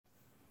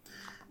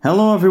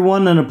Hello,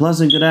 everyone, and a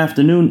pleasant good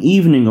afternoon,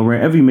 evening, or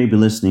wherever you may be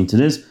listening to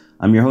this.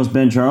 I'm your host,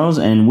 Ben Charles,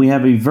 and we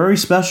have a very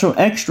special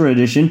extra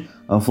edition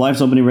of Life's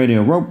Opening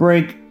Radio Rope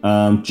Break.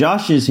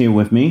 Josh is here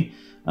with me.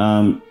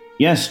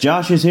 Yes,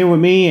 Josh is here with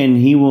me, and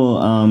he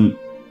will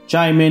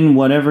chime in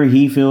whatever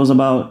he feels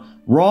about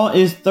Raw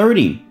is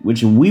 30,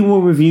 which we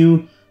will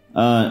review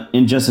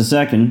in just a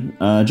second.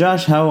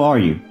 Josh, how are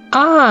you?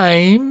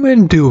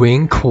 I'm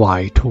doing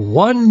quite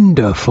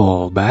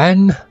wonderful,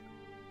 Ben.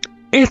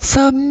 It's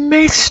a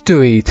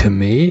mystery to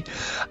me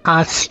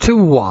as to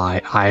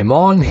why I'm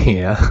on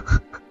here.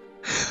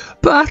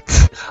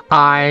 But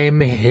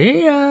I'm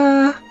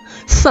here,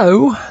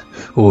 so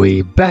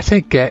we better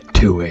get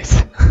to it.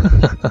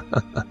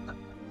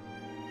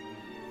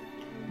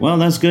 Well,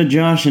 that's good,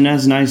 Josh, and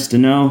that's nice to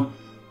know.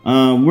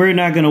 We're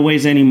not going to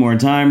waste any more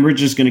time. We're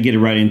just going to get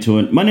right into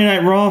it. Monday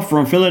Night Raw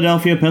from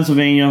Philadelphia,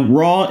 Pennsylvania.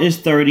 Raw is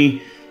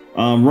 30.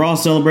 Raw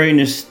celebrating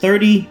its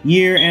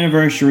 30-year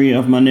anniversary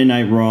of Monday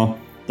Night Raw.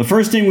 The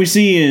first thing we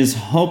see is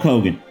Hulk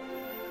Hogan.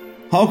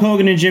 Hulk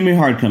Hogan and Jimmy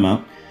Hart come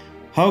out.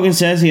 Hogan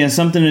says he has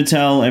something to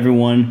tell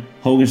everyone.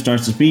 Hogan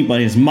starts to speak, but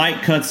his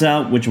mic cuts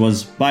out, which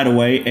was, by the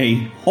way,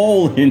 a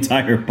whole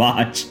entire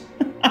botch.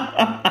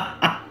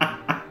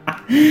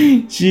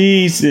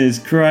 Jesus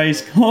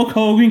Christ. Hulk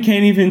Hogan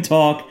can't even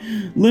talk.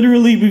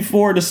 Literally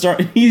before the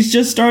start. He's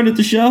just started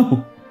the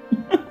show.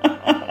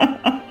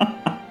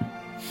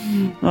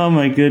 Oh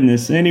my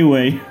goodness.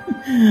 Anyway.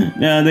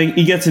 Now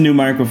he gets a new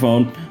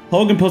microphone.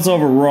 Hogan puts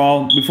over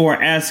Raw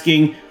before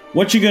asking,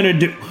 what you gonna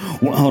do?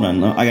 Well, hold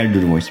on. I gotta do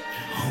the voice.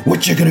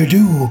 What you gonna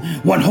do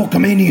when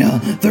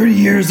Hulkamania, 30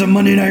 years of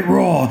Monday Night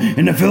Raw,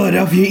 and the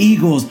Philadelphia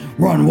Eagles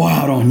run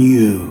wild on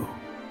you?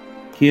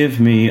 Give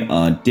me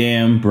a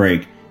damn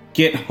break.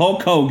 Get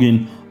Hulk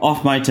Hogan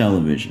off my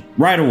television.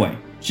 Right away.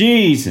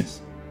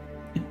 Jesus.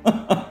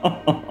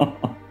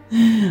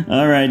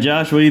 Alright,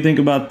 Josh, what do you think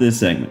about this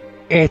segment?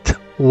 It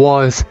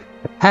was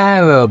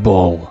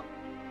terrible.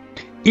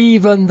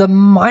 Even the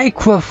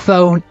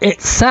microphone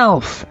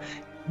itself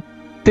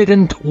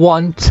didn't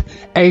want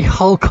a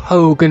Hulk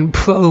Hogan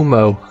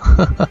promo.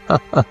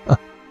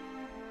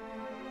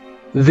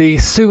 The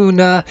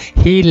sooner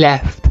he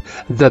left,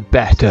 the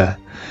better.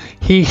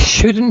 He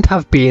shouldn't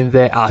have been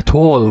there at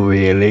all,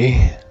 really.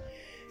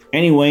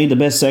 Anyway, the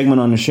best segment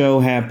on the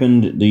show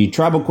happened. The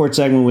Tribal Court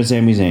segment with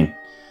Sami Zayn.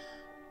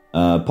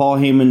 Paul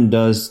Heyman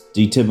does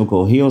the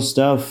typical heel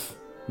stuff.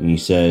 He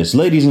says,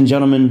 ladies and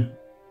gentlemen,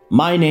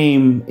 my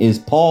name is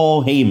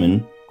Paul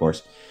Heyman, of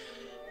course.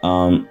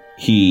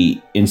 He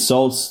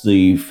insults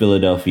the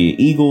Philadelphia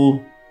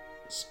Eagles.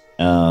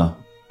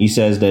 He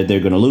says that they're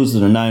going to lose to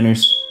the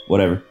Niners,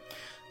 whatever.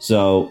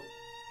 So,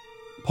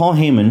 Paul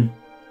Heyman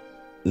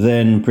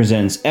then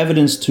presents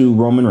evidence to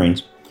Roman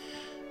Reigns.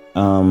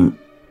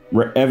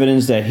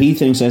 Evidence that he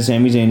thinks that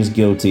Sami Zayn is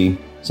guilty.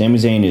 Sami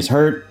Zayn is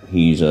hurt.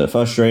 He's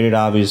frustrated,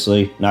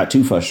 obviously. Not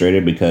too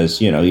frustrated because,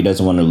 he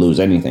doesn't want to lose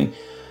anything.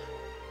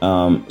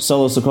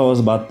 Solo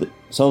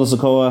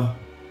Sikoa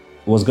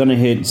was going to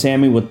hit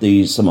Sammy with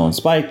the Samoan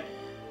Spike,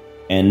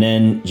 and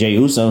then Jey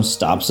Uso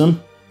stops him.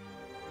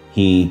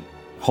 He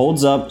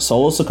holds up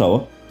Solo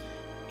Sikoa.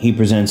 He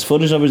presents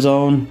footage of his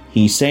own.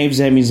 He saves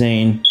Sami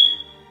Zayn,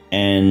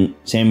 and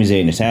Sami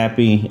Zayn is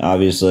happy,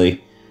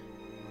 obviously.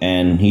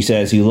 And he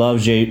says he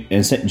loves Jey,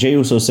 and Jey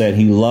Uso said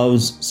he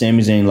loves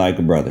Sami Zayn like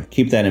a brother.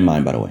 Keep that in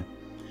mind, by the way.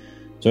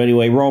 So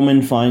anyway,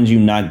 Roman finds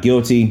you not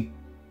guilty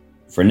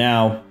for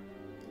now.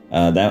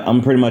 That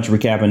I'm pretty much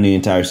recapping the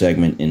entire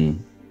segment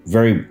in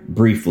very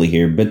briefly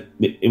here, but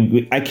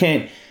I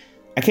can't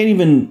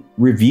even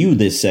review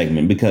this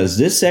segment because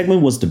this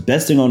segment was the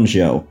best thing on the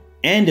show,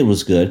 and it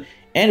was good,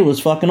 and it was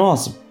fucking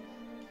awesome.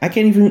 I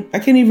can't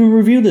even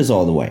review this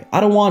all the way. I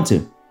don't want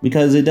to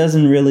because it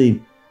doesn't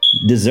really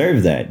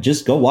deserve that.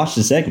 Just go watch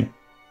the segment.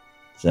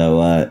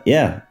 So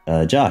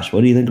Josh,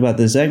 what do you think about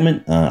this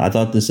segment? I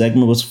thought this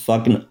segment was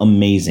fucking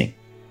amazing.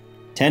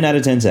 10 out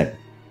of 10 segment.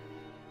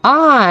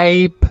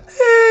 I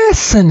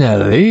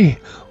personally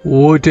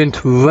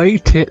wouldn't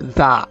rate it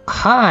that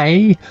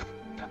high,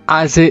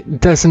 as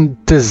it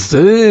doesn't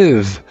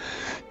deserve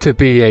to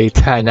be a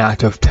 10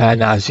 out of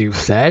 10, as you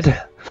said.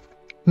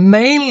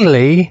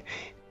 Mainly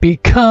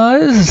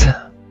because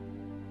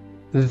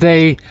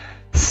they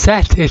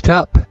set it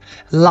up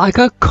like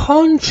a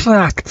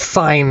contract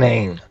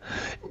signing.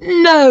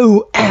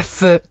 No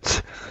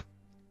effort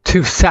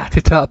to set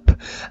it up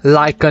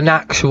like an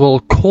actual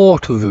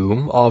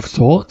courtroom of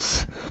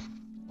sorts,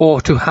 or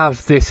to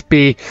have this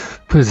be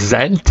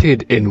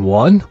presented in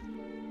one.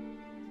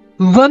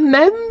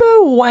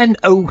 Remember when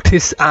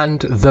Otis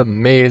and The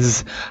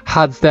Miz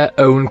had their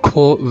own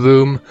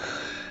courtroom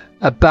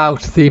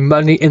about the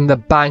Money in the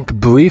Bank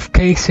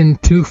briefcase in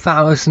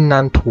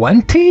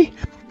 2020?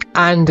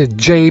 And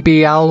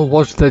JBL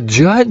was the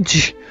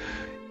judge?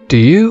 Do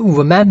you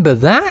remember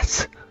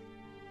that?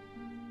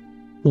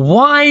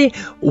 Why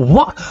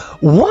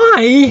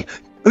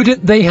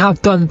couldn't they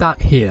have done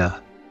that here?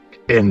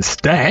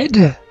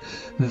 Instead,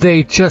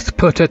 they just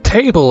put a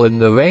table in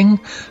the ring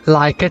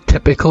like a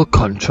typical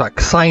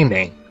contract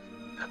signing,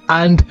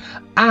 and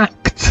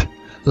act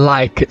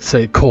like it's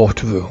a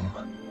courtroom.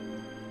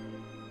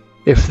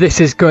 If this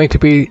is going to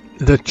be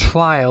the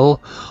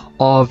trial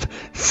of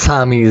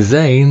Sami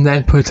Zayn,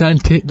 then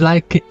present it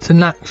like it's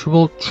an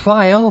actual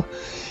trial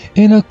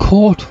in a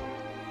courtroom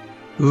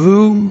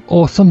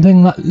or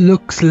something that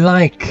looks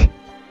like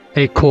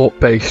a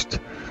court-based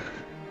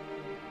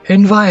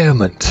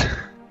environment,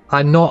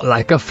 and not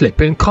like a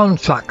flipping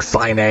contract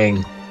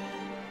signing.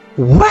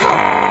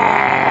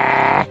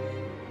 Where?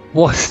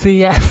 What's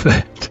the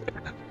effort?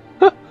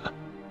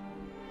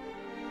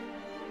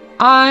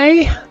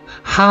 I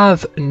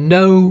have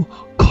no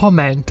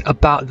comment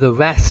about the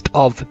rest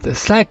of the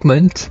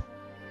segment.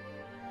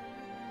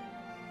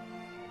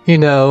 You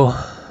know,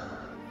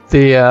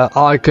 the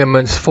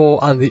arguments for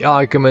and the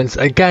arguments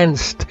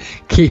against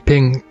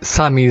keeping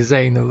Sami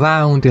Zayn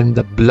around in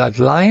the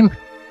bloodline.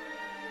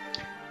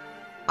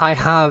 I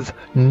have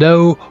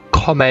no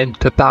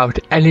comment about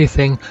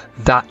anything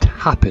that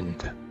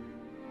happened,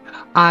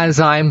 as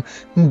I'm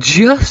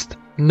just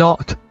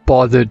not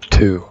bothered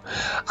to,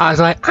 as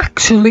I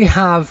actually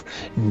have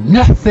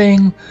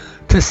nothing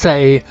to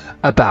say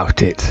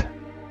about it.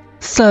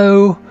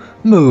 So,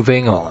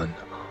 moving on.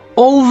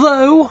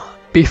 Although,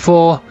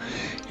 before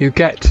you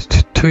get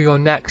to your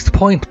next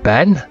point,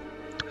 Ben,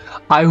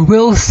 I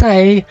will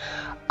say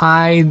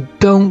I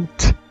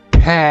don't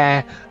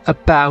care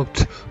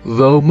about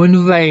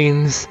Roman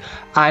Reigns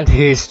and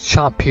his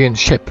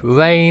championship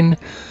reign,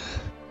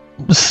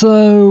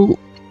 so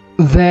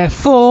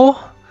therefore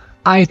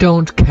I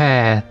don't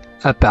care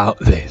about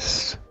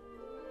this.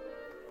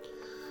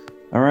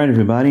 All right,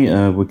 everybody.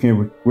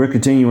 We're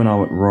continuing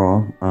on with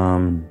Raw.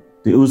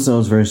 The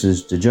Usos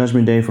versus the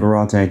Judgment Day for the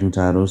Raw Tag Team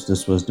titles.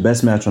 This was the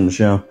best match on the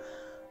show.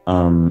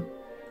 The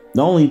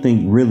only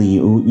thing really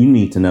you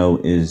need to know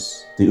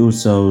is the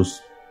Usos.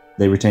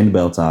 They retained the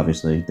belts.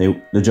 Obviously,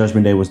 the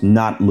Judgment Day was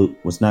not going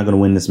to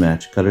win this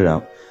match. Cut it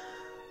out.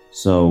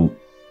 So,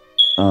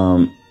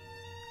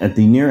 at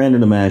the near end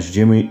of the match,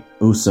 Jimmy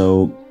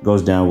Uso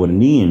goes down with a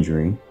knee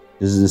injury.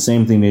 This is the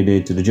same thing they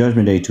did to the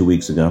Judgment Day 2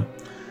 weeks ago.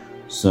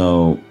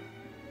 So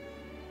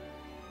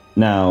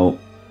now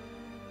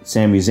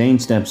Sami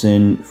Zayn steps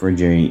in for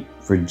Jimmy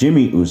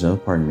Uso.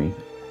 Pardon me.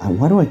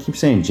 Why do I keep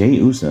saying Jey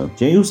Uso?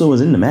 Jey Uso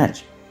was in the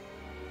match.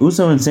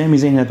 Uso and Sami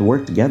Zayn had to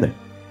work together,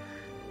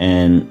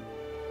 and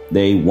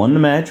they won the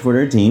match for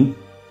their team.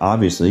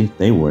 Obviously,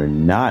 they were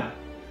not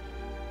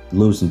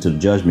losing to the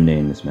Judgment Day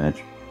in this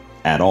match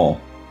at all.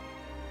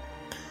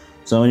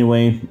 So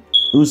anyway,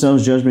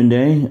 Uso's Judgment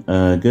Day,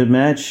 good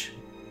match,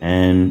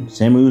 and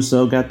Sami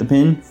Uso got the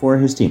pin for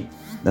his team.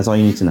 That's all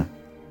you need to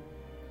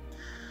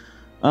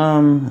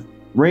know.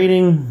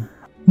 Rating.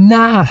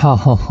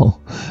 Now,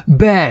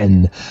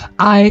 Ben,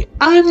 I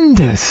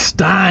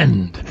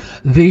understand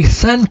the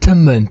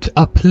sentiment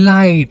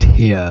applied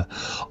here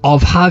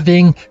of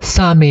having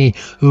Sami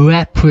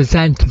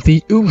represent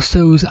the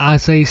Usos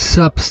as a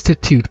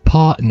substitute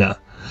partner.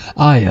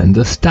 I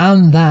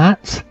understand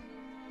that.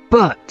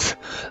 But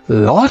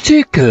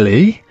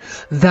logically,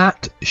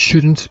 that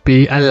shouldn't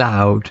be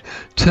allowed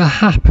to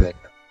happen.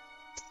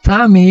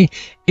 Sami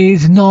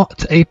is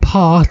not a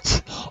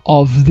part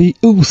of the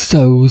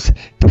Usos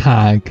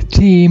tag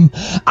team,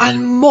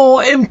 and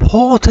more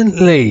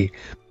importantly,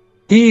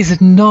 he's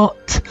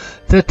not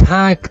the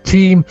tag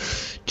team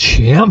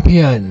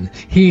champion.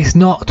 He's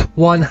not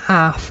one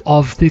half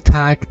of the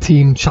tag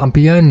team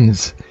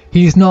champions.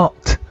 He's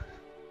not.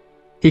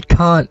 He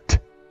can't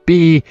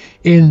be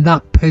in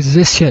that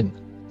position.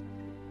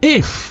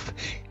 If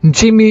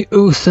Jimmy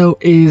Uso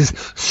is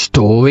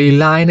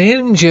storyline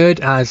injured,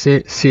 as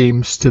it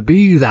seems to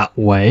be that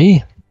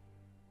way,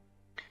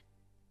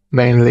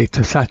 mainly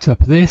to set up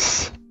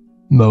this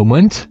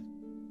moment,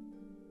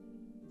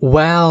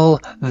 well,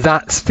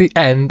 that's the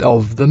end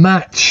of the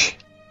match.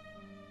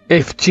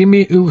 If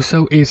Jimmy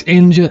Uso is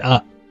injured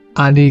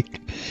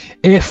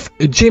if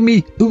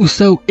Jimmy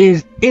Uso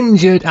is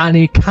injured and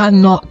he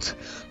cannot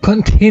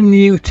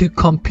continue to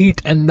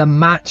compete in the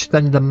match,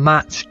 then the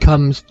match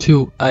comes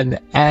to an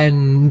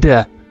end.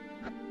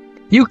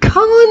 You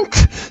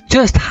can't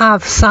just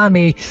have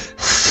Sami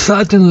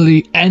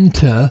suddenly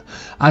enter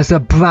as a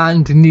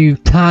brand new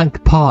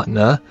tag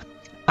partner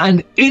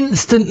and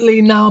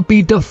instantly now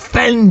be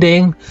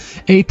defending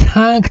a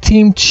tag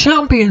team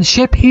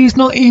championship he's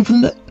not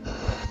even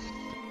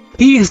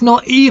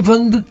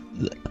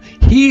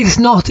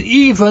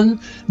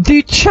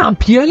the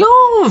champion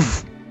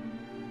of.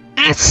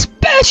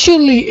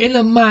 Especially in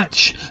a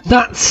match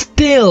that's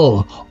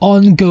still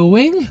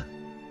ongoing.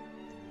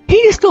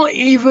 He's not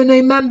even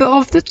a member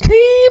of the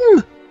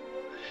team.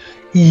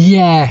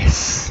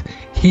 Yes,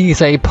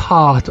 he's a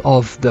part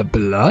of the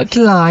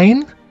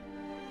bloodline,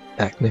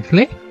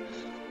 technically,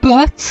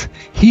 but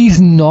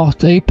he's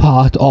not a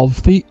part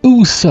of the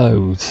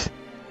Usos.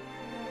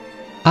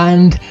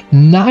 And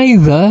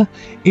neither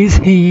is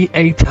he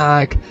a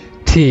tag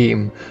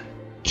team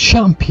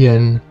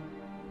champion,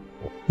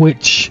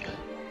 which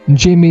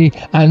Jimmy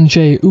and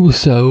Jey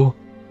Uso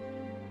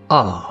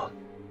are.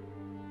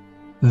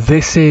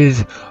 This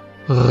is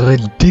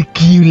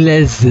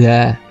ridiculous.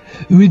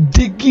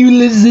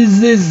 ridiculous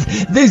is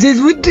this? This is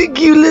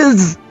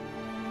ridiculous!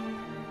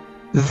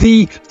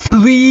 The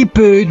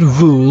 3-bird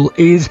rule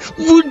is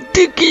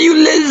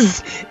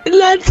ridiculous!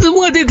 That's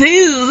what it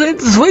is!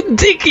 It's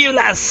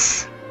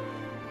ridiculous!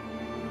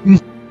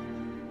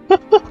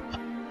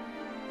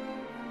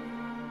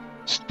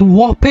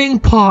 Swapping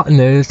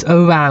partners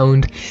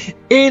around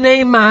in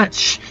a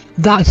match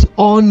that's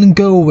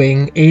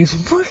ongoing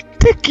is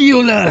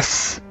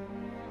ridiculous!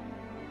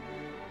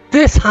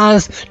 This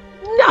has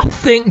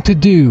nothing to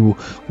do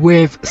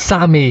with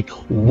Sami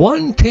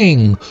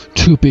wanting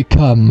to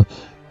become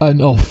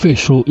an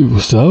official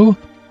Uso,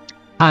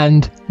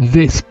 and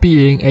this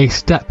being a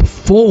step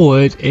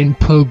forward in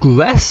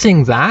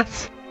progressing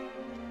that.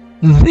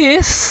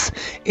 This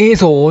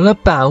is all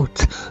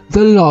about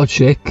the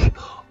logic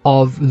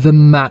of the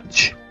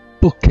match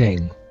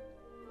booking.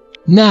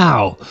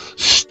 Now,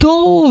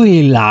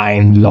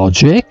 storyline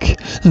logic,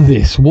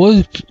 this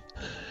was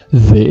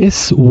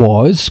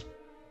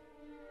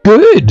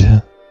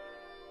good.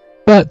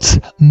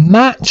 But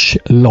match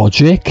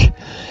logic,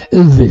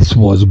 this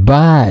was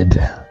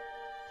bad.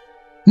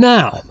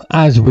 Now,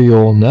 as we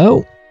all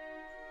know,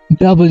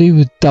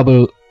 WWE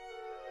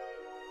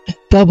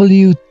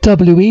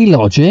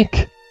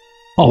logic,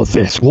 oh,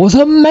 this was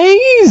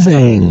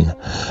amazing!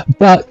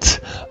 But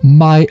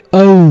my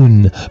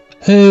own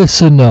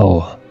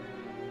personal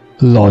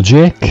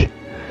logic,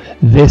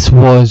 this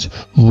was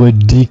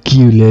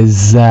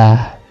ridiculous.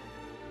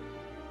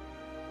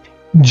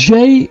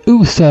 Jey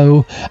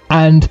Uso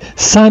and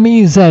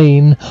Sami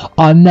Zayn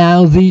are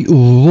now the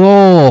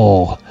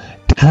Raw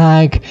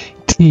Tag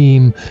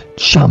Team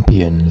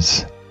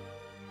Champions.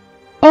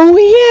 Oh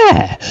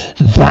yeah,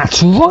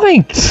 that's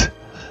right!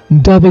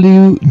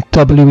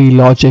 WWE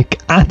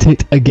logic at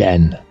it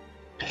again.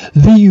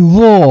 The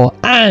Raw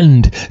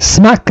and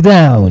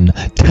SmackDown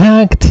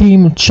Tag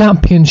Team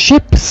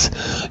Championships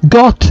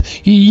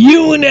got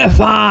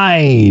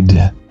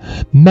unified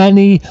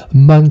many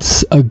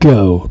months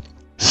ago.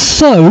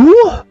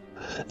 So,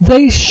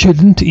 they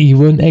shouldn't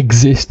even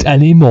exist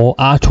anymore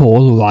at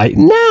all right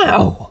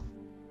now.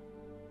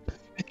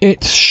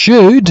 It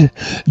should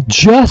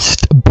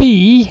just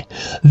be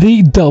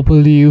the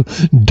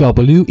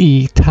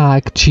WWE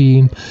Tag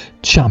Team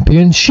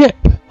Championship.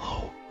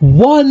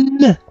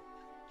 One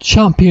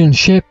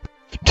championship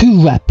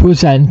to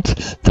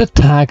represent the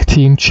tag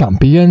team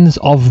champions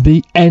of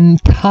the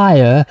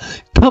entire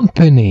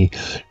company,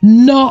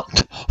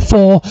 not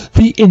for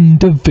the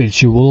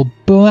individual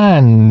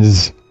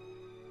brands.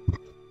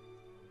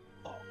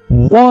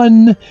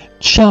 One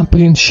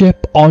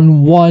championship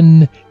on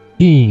one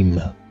team.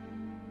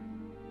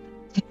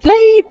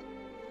 They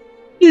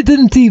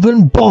didn't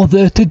even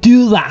bother to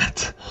do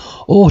that,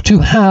 or to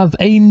have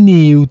a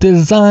new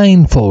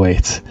design for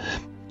it,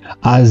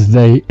 as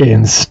they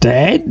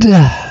instead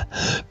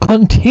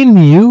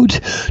continued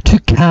to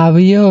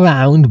carry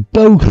around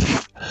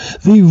both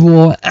the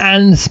Raw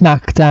and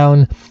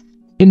SmackDown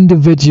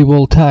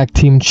individual tag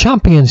team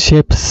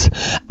championships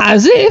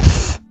as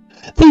if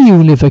the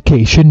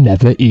unification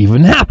never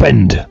even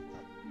happened,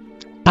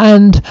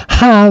 and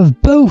have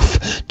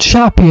both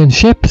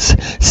championships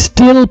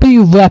still be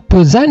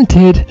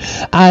represented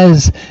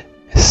as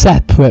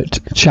separate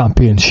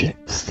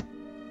championships.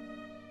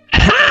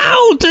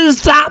 How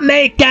does that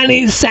make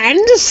any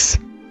sense?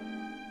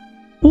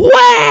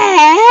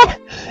 Where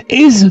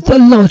is the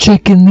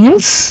logic in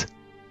this?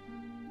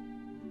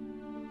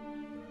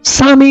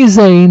 Sami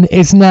Zayn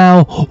is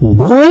now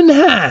one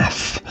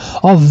half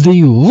of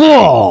the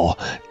Raw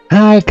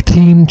Tag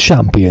Team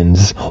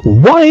Champions,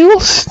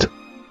 whilst,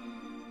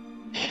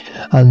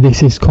 and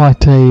this is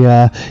quite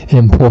a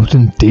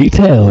important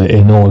detail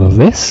in all of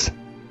this,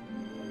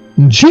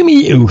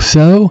 Jimmy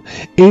Uso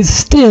is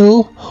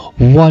still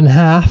one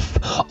half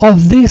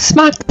of the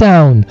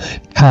SmackDown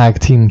Tag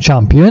Team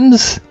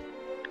Champions.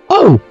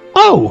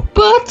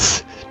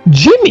 But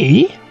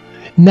Jimmy,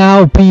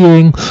 now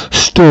being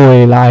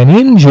storyline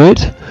injured,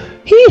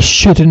 he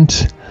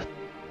shouldn't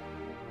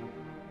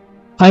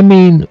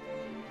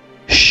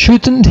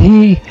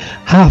he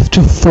have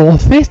to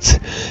forfeit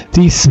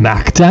the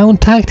SmackDown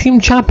Tag Team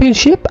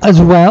Championship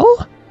as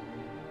well?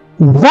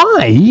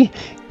 Why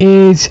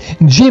is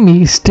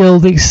Jimmy still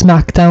the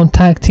SmackDown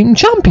Tag Team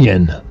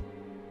Champion?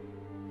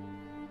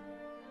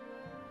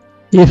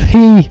 If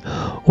he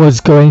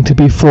was going to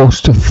be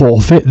forced to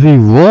forfeit the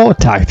Raw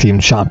Tag Team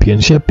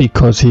Championship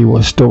because he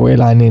was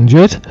storyline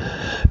injured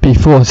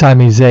before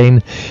Sami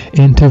Zayn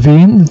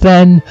intervened,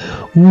 then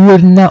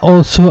wouldn't that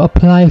also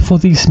apply for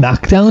the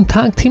SmackDown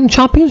Tag Team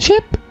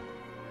Championship?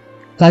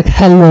 Like,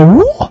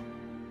 hello?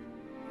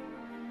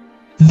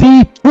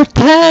 The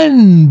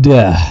pretend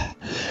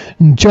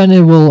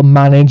General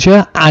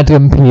Manager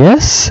Adam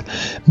Pearce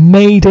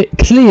made it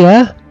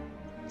clear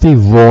the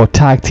Raw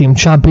Tag Team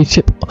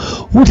Championship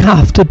would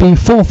have to be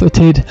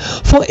forfeited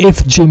for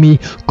if Jimmy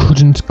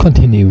couldn't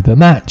continue the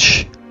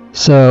match.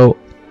 So,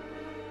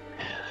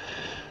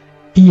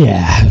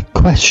 yeah,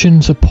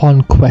 questions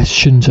upon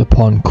questions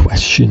upon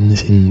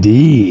questions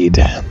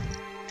indeed.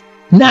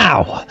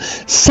 Now,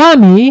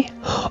 Sammy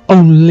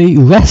only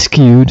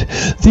rescued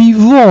the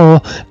Raw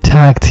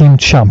Tag Team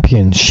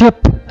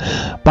Championship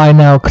by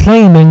now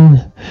claiming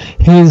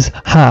his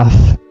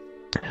half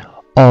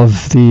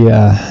of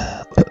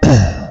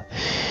the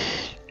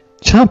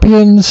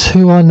champions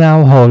who are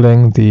now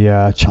holding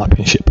the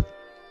championship.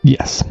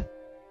 Yes.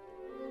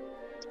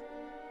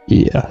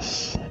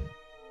 Yes.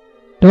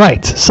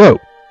 Right, so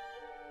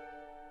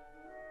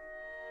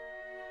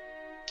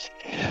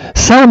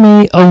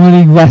Sammy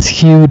only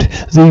rescued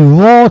the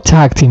Raw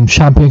Tag Team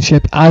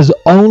Championship as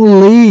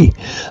only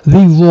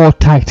the Raw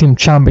Tag Team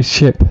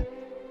Championship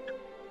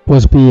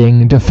was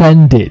being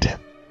defended.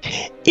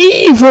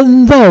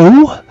 Even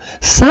though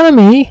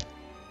Sammy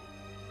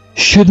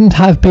shouldn't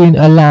have been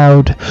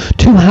allowed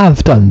to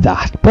have done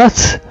that,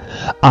 but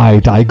I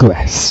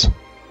digress.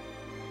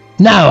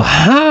 Now,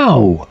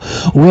 how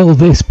will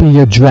this be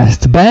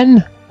addressed,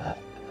 Ben?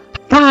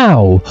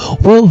 How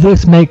will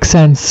this make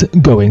sense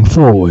going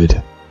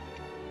forward?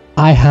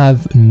 I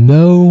have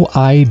no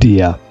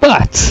idea,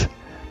 but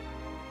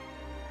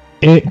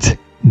it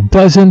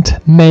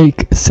doesn't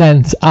make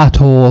sense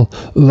at all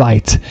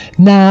right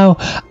now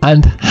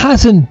and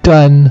hasn't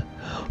done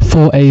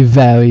for a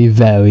very,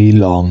 very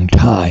long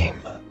time.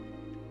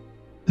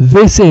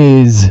 This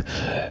is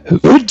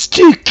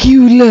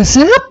ridiculous,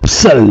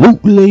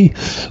 absolutely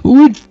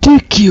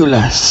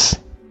ridiculous.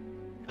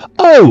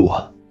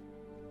 Oh!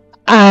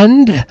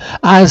 And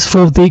as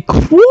for the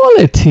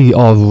quality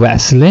of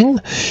wrestling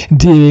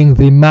during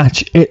the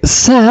match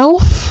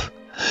itself,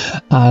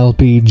 I'll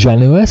be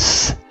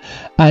generous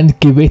and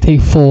give it a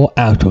 4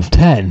 out of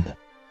 10.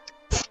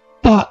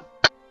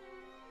 Fuck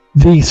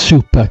the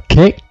super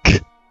kick.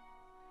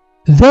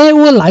 There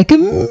were like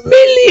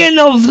 1,000,000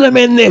 of them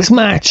in this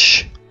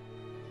match.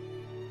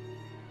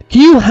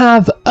 You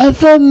have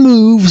other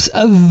moves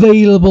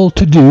available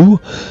to do,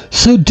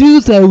 so do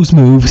those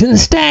moves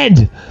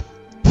instead.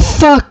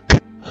 Fuck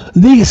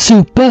the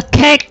super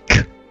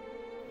kick!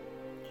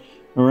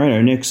 Alright,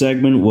 our next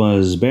segment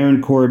was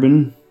Baron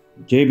Corbin,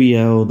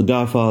 JBL, The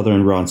Godfather,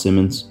 and Ron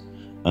Simmons.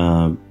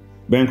 Baron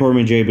Corbin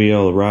and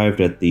JBL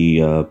arrived at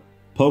the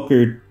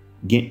poker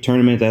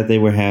tournament that they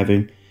were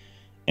having,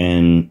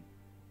 and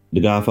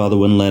The Godfather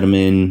wouldn't let him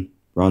in.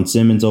 Ron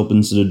Simmons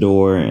opens the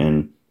door,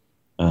 and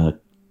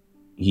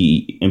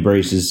he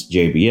embraces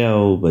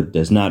JBL, but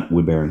does not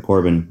with Baron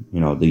Corbin. You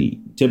know, the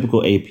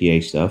typical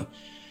APA stuff.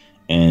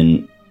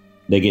 And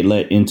they get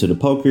let into the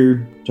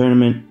poker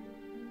tournament,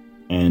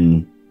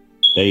 and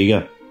there you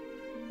go.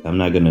 I'm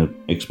not going to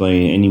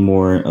explain any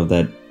more of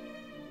that,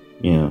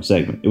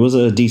 segment. It was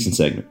a decent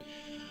segment.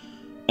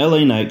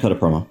 LA Knight cut a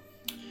promo.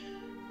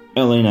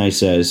 LA Knight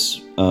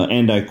says,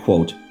 and I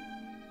quote,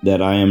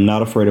 that I am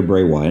not afraid of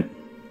Bray Wyatt.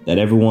 That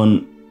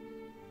everyone,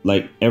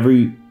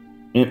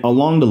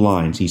 along the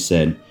lines, he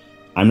said,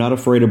 I'm not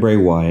afraid of Bray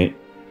Wyatt,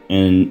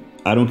 and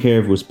I don't care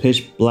if it was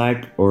pitch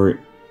black or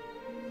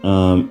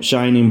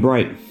shining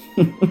bright.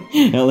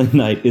 LA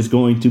Knight is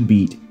going to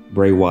beat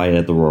Bray Wyatt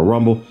at the Royal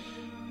Rumble.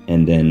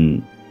 And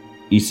then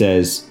he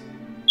says,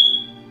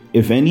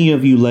 if any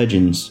of you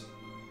legends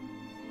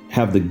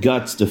have the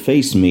guts to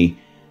face me,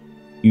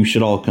 you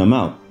should all come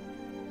out.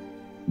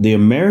 The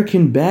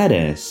American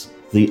Badass,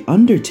 The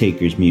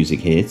Undertaker's music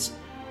hits,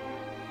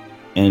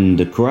 and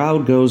the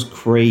crowd goes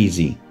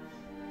crazy.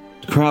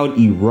 The crowd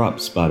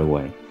erupts, by the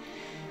way.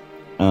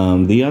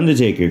 The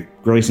Undertaker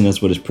gracing us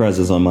with his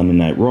presence on Monday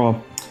Night Raw,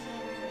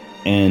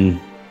 and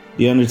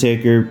The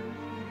Undertaker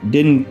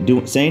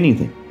didn't say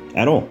anything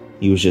at all.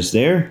 He was just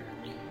there.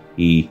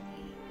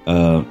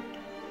 LA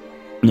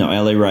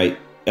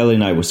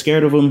Knight was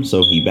scared of him,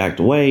 so he backed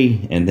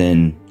away, and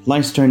then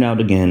lights turned out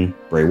again.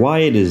 Bray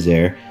Wyatt is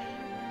there,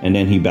 and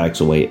then he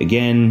backs away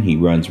again. He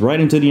runs right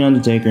into The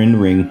Undertaker in the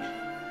ring,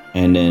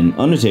 and then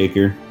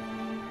Undertaker,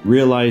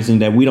 realizing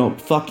that we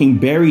don't fucking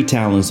bury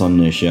talents on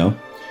this show,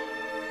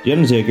 The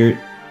Undertaker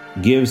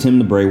gives him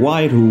the Bray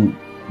Wyatt, who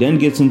then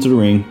gets into the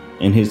ring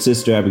and hits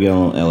Sister Abigail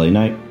on LA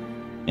Knight,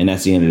 and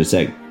that's the end of the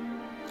segment.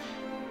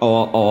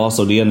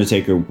 Also, The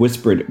Undertaker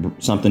whispered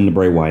something to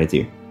Bray Wyatt's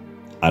ear.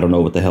 I don't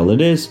know what the hell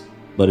it is,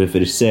 but if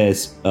it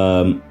says,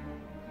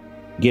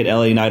 get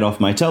LA Knight off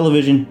my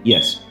television,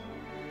 yes.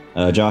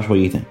 Josh, what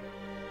do you think?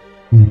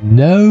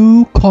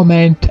 No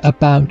comment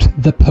about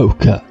the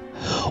poker.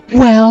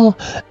 Well,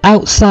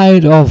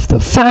 outside of the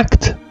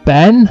fact,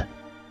 Ben,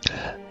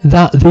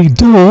 that the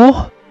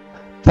door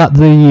that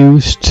they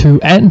used to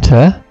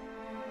enter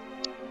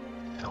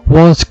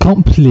was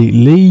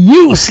completely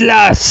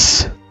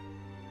useless.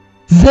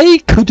 They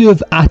could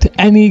have at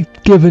any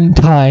given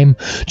time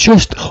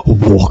just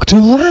walked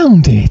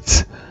around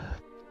it.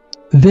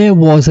 There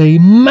was a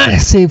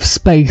massive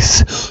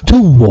space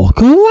to walk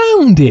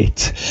around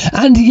it,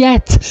 and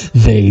yet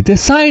they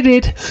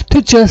decided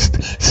to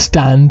just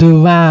stand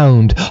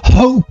around,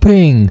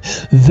 hoping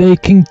they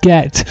can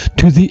get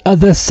to the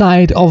other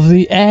side of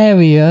the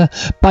area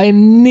by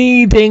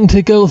needing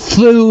to go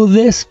through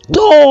this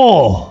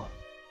door.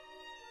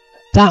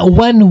 That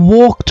when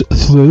walked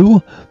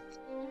through,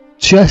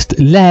 just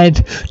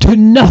led to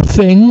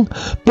nothing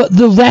but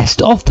the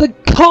rest of the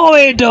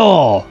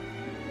corridor,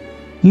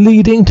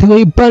 leading to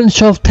a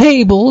bunch of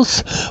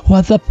tables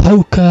where the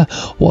poker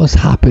was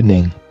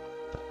happening.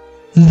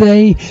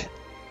 They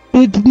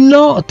did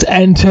not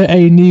enter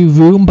a new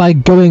room by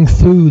going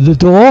through the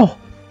door.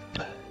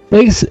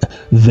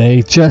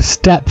 They just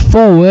stepped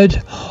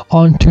forward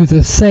onto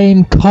the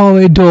same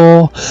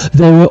corridor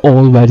they were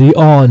already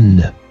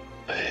on.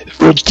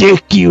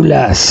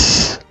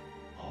 Ridiculous!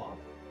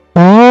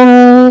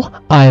 All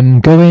I'm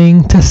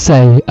going to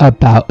say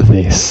about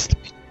this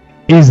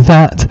is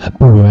that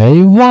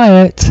Bray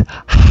Wyatt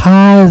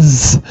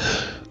has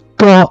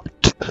got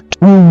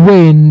to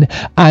win,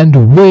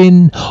 and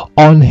win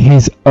on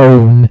his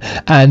own,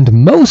 and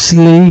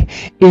mostly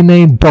in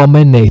a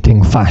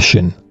dominating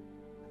fashion.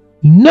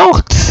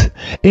 Not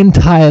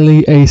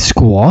entirely a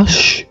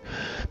squash,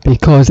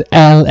 because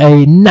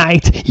LA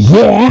Knight,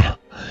 yeah,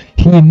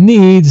 he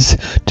needs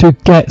to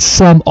get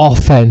some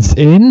offense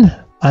in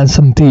and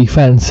some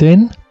defense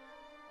in.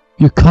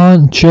 You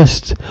can't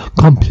just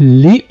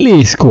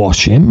completely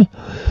squash him,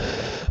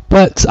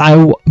 but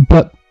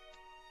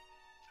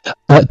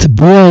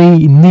Bray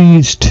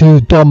needs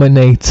to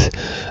dominate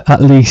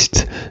at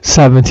least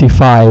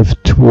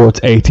 75 towards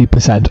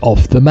 80%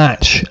 of the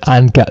match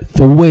and get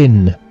the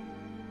win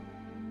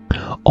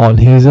on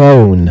his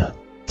own,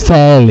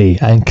 fairly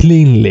and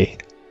cleanly.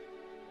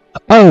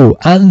 Oh,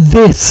 and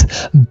this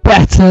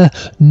better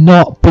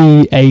not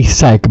be a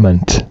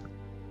segment.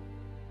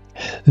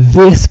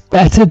 This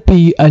better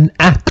be an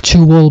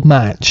actual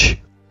match.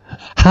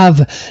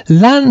 Have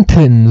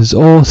lanterns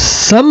or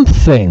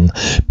something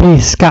be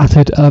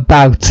scattered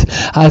about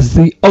as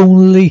the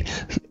only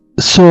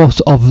source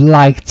of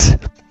light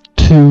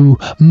to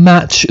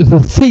match the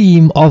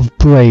theme of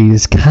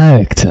Bray's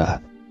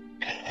character.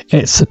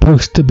 It's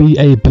supposed to be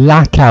a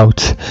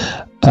blackout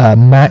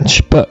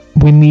match, but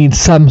we need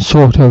some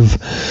sort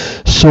of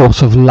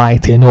source of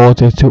light in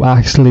order to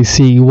actually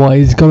see what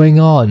is going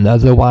on.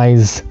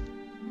 Otherwise,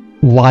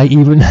 why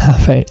even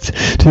have it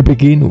to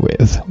begin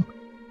with?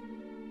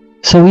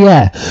 So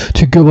yeah,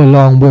 to go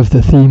along with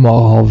the theme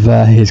of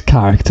his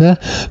character,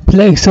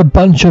 place a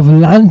bunch of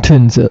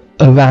lanterns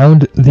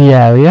around the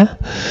area,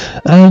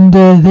 and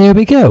there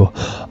we go.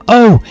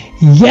 Oh,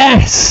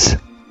 yes!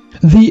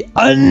 The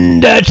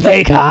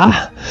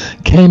Undertaker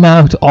came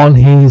out on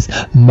his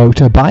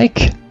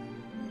motorbike,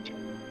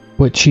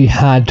 which he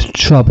had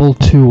trouble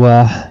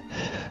to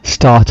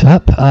start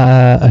up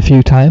a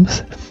few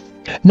times.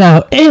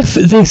 Now, if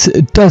this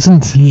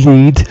doesn't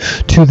lead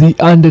to the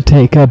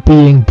Undertaker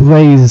being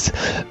Bray's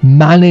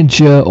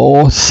manager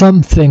or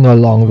something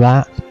along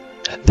that,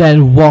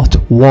 then what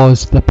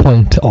was the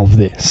point of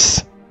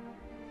this?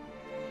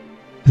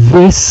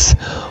 This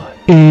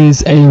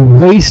is a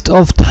waste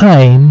of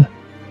time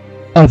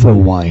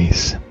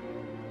otherwise.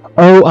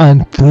 Oh,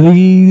 and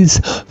please,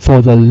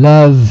 for the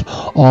love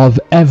of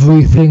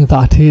everything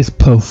that is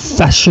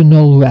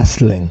professional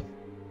wrestling,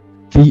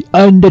 The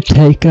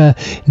Undertaker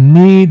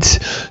needs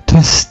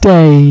to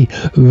stay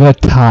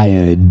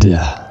retired.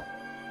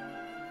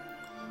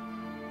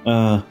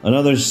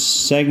 Another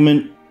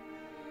segment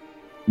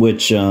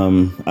which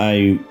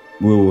I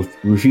will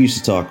refuse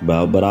to talk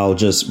about, but I'll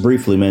just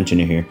briefly mention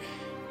it here.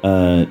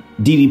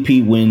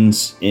 DDP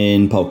wins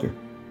in poker.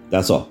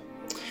 That's all.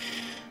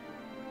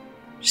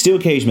 Steel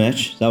cage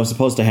match. That was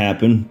supposed to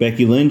happen.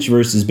 Becky Lynch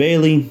versus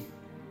Bayley.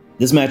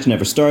 This match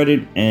never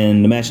started,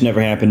 and the match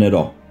never happened at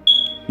all.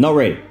 No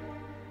rating.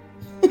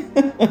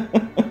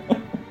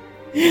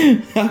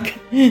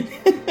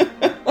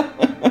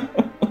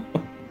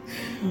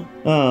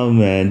 Oh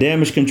man,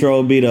 Damage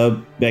Control beat up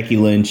Becky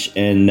Lynch,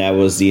 and that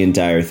was the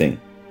entire thing.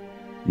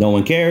 No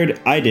one cared.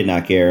 I did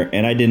not care,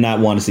 and I did not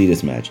want to see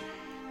this match.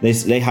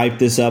 They hyped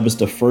this up as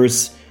the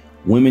first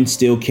women's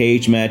steel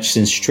cage match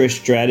since Trish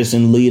Stratus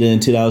and Lita in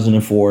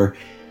 2004,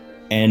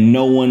 and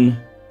no one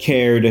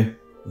cared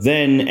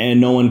then,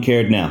 and no one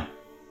cared now.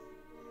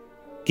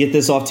 Get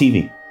this off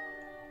TV.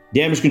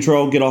 Damage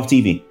Control, get off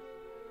TV.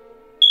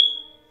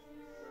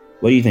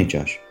 What do you think,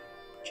 Josh?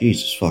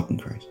 Jesus fucking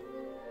Christ.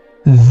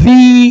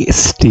 The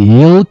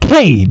steel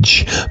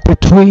cage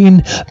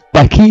between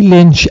Becky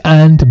Lynch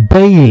and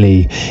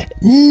Bayley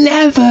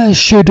never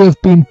should have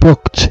been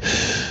booked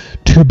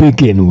to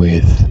begin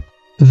with.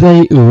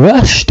 They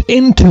rushed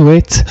into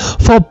it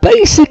for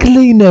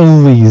basically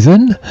no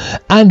reason,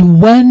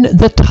 and when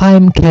the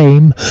time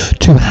came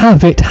to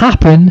have it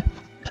happen,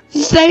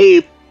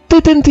 they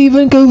didn't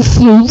even go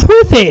through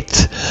with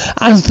it,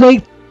 as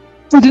they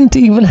didn't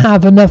even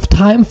have enough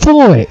time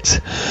for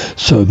it.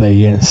 So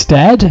they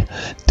instead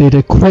did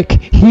a quick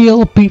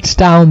heel beats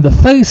down the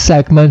face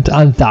segment,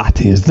 and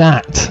that is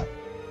that.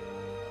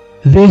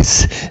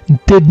 This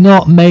did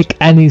not make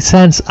any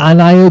sense, and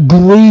I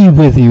agree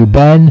with you,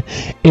 Ben.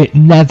 It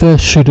never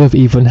should have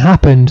even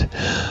happened,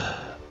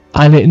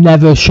 and it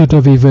never should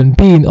have even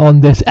been on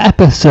this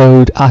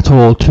episode at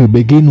all to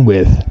begin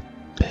with.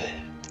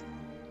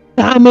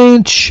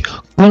 Damage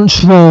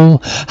Control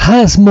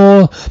has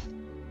more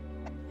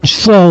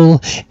control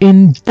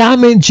in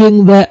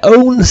damaging their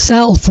own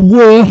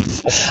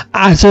self-worth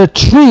as a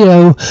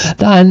trio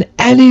than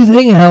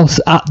anything else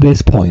at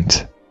this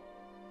point.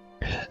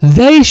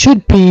 They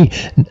should be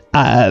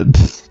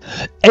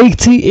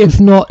 80 if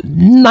not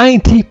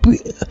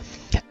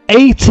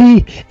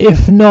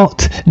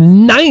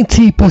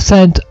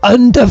 90%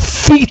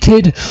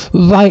 undefeated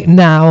right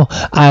now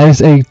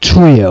as a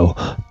trio.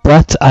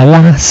 But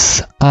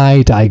alas,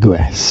 I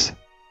digress.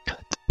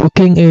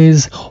 Booking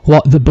is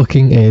what the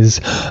booking is,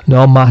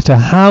 no matter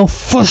how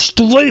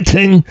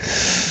frustrating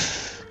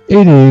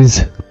it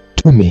is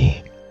to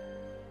me.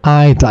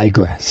 I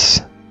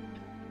digress.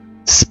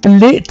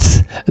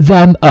 Split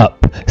them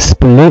up.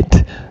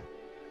 Split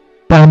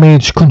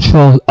Damage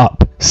Control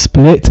up.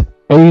 Split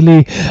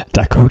Bailey,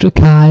 Dakota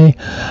Kai,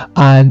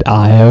 and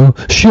Io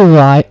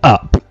Shirai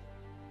up.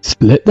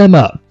 Split them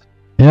up.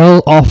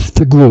 Kill off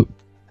the group.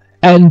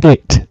 End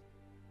it.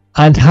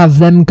 And have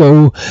them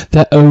go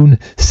their own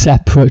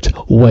separate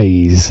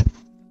ways.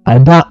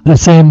 And at the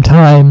same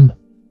time,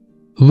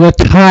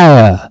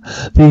 retire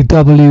the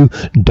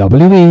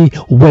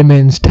WWE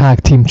Women's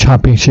Tag Team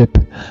Championship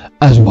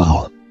as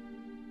well.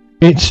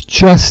 It's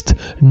just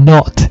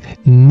not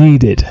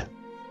needed.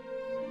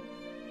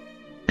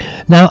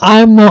 Now,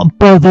 I'm not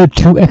bothered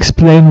to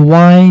explain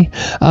why,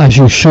 as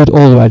you should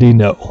already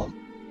know.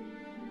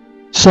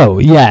 So,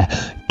 yeah,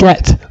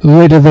 get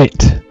rid of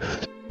it.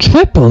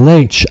 Triple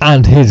H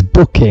and his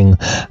booking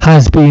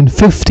has been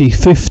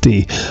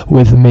 50-50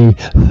 with me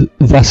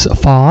thus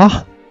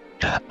far,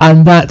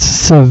 and that's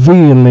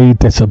severely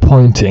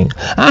disappointing.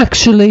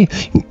 Actually,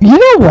 you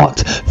know what?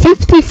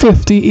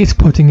 50-50 is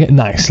putting it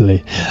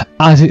nicely,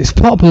 as it's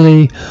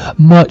probably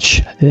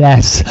much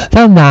less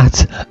than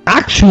that,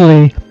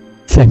 actually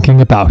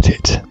thinking about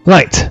it.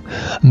 Right,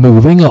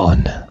 moving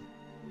on.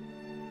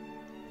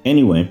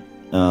 Anyway,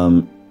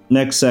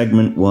 next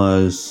segment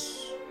was...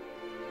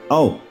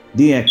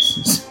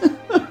 DX.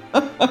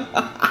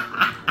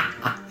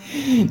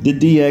 The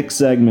DX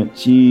segment.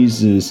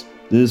 Jesus.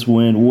 This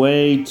went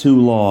way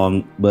too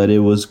long, but it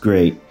was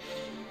great.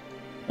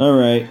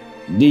 Alright.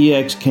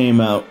 DX came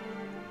out.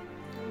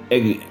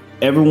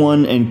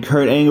 Everyone and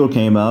Kurt Angle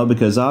came out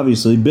because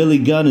obviously Billy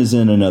Gunn is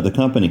in another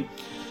company.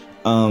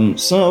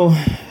 So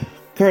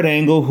Kurt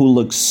Angle, who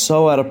looks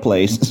so out of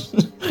place,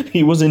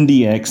 he was in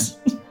DX.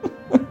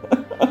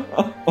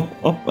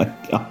 Oh my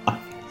god.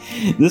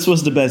 This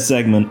was the best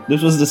segment.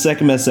 This was the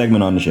second best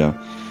segment on the show.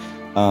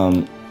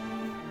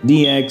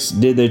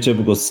 DX did their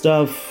typical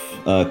stuff.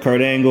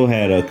 Kurt Angle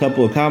had a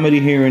couple of comedy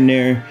here and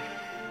there.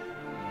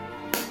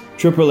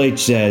 Triple H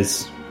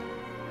says,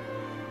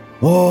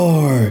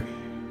 "Are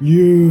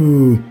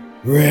you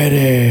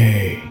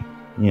ready?"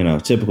 You know,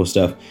 typical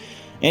stuff.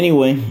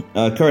 Anyway,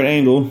 Kurt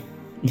Angle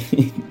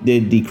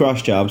did the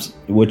cross chops,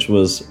 which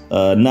was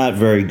not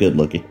very good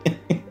looking.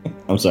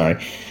 I'm sorry,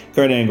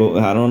 Kurt Angle.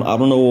 I don't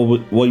know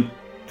what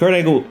Kurt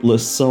Angle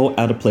was so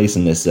out of place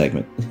in this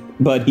segment,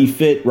 but he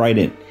fit right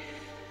in.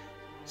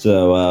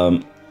 So,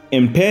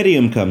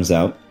 Imperium comes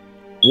out.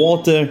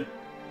 Walter,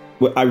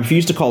 I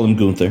refuse to call him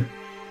Gunther.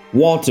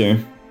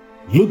 Walter,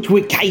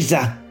 Ludwig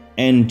Kaiser,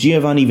 and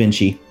Giovanni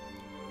Vinci.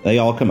 They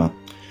all come out.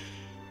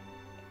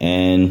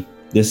 And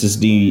this is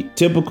the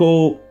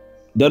typical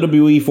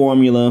WWE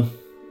formula.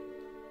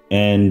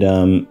 And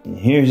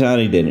here's how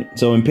they did it.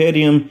 So,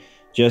 Imperium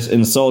just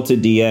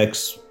insulted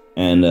DX.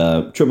 And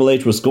Triple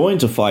H was going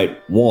to fight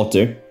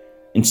Walter.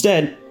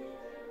 Instead,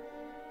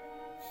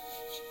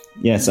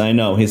 yes, I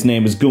know, his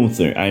name is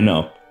Gunther. I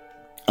know.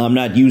 I'm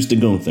not used to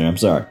Gunther. I'm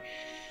sorry.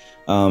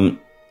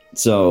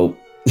 So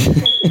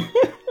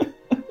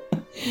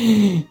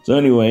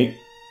anyway,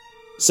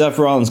 Seth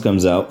Rollins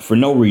comes out for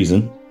no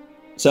reason.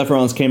 Seth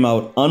Rollins came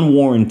out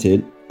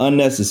unwarranted,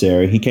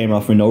 unnecessary. He came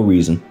out for no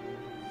reason.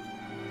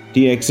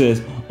 DX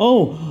says,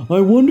 "Oh, I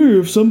wonder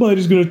if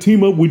somebody's going to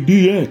team up with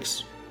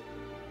DX."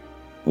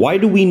 Why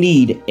do we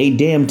need a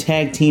damn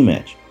tag team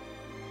match?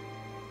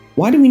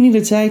 Why do we need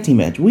a tag team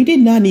match? We did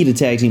not need a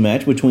tag team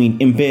match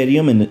between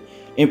Imperium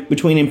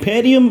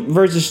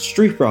versus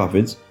Street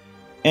Profits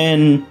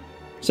and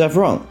Seth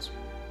Rollins.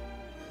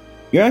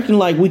 You're acting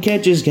like we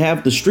can't just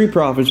have the Street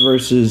Profits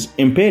versus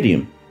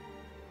Imperium.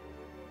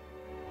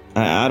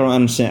 I don't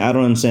understand. I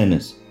don't understand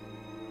this.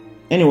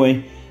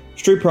 Anyway,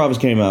 Street Profits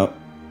came out.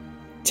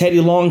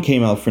 Teddy Long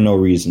came out for no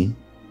reason.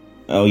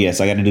 Oh yes,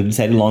 I got to do the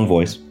Teddy Long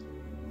voice.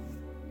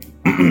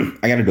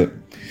 I gotta do it.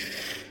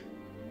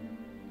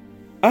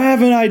 "I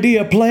have an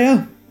idea,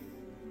 player.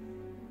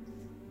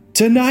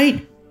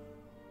 Tonight,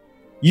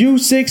 you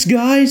 6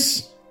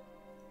 guys,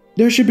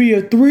 there should be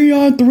a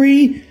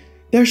 3-on-3,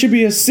 there should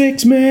be a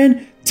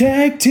 6-man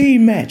tag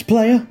team match,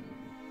 player.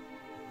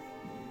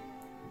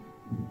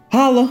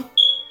 Holla."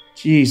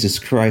 Jesus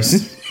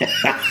Christ.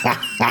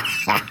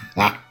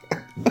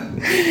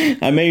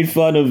 I made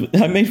fun of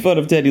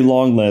Teddy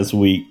Long last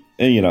week.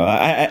 You know,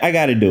 I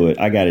gotta do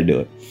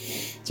it.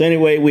 So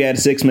anyway, we had a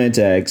 6-man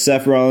tag.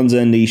 Seth Rollins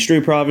and the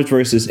Street Profits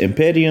versus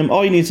Imperium.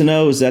 All you need to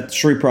know is that the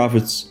Street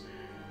Profits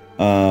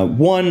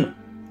won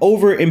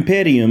over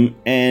Imperium,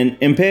 and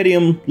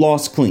Imperium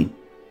lost clean.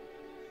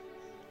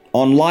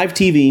 on live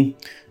TV,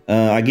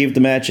 I gave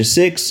the match a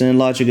 6 and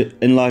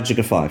Logic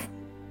a 5.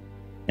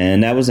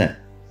 And that was that.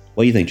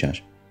 What do you think,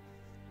 Josh?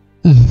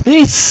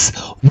 This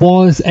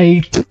was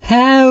a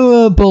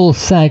terrible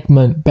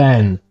segment,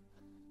 Ben.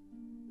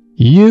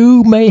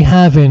 You may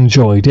have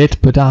enjoyed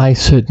it, but I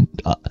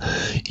certainly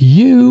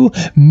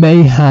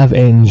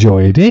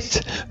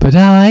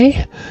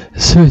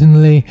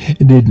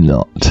did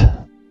not.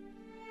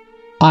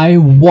 I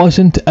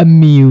wasn't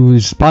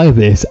amused by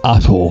this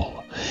at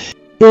all.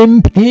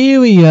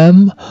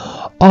 Imperium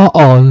are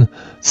on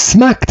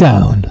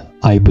SmackDown,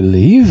 I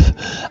believe,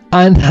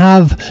 and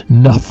have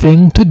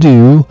nothing to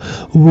do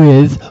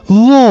with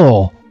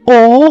Raw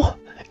or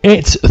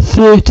its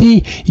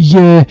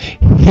 30-year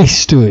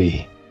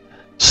history.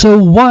 So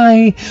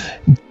why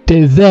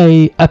do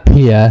they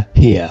appear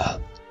here?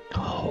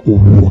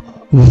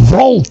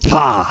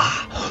 Volta,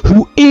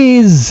 who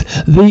is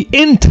the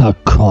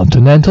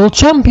Intercontinental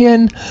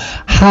Champion,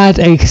 had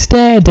a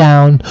stare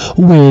down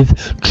with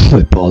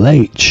Triple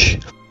H,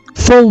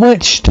 for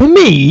which to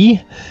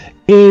me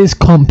is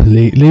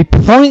completely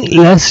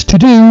pointless to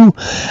do,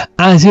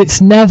 as it's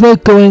never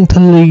going to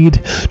lead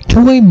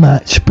to a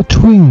match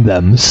between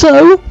them.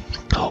 So,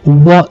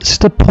 what's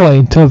the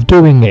point of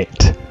doing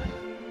it?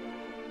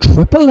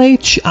 Triple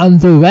H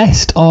and the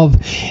rest of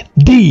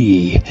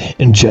the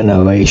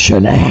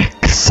Generation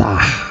X.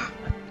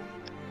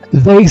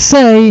 They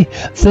say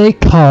they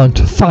can't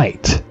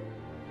fight,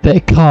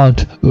 they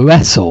can't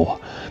wrestle,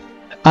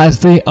 as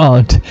they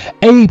aren't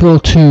able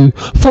to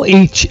for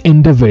each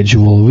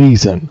individual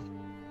reason.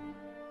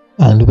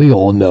 And we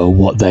all know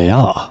what they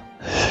are.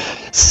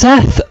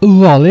 Seth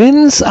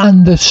Rollins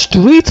and the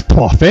Street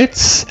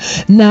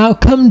Profits now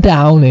come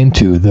down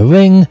into the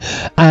ring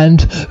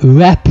and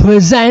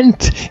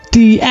represent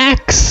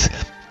DX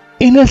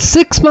in a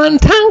 6-man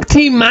tag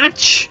team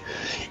match,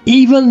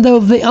 even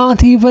though they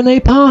aren't even a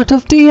part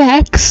of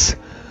DX.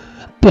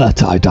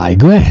 But I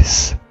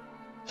digress.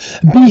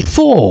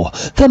 Before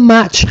the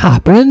match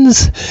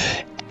happens,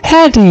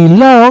 Eddie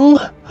Long,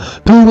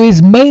 who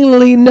is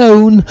mainly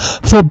known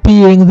for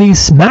being the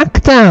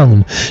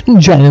SmackDown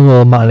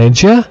General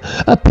Manager,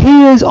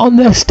 appears on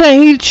the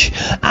stage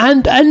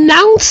and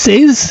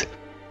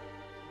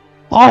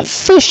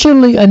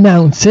officially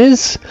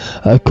announces,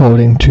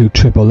 according to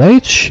Triple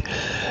H,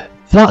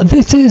 that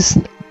this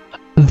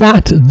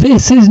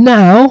is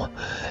now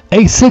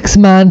a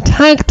 6-man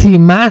tag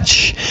team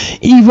match,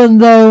 even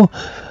though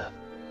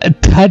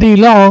Teddy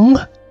Long,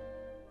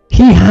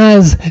 he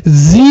has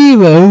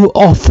zero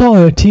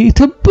authority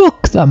to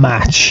book the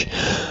match.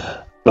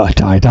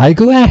 But I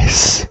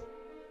digress.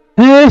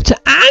 Kurt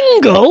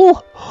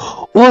Angle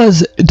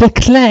was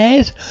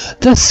declared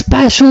the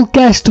special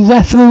guest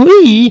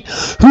referee,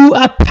 who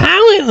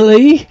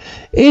apparently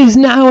is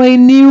now a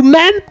new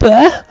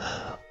member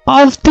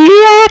of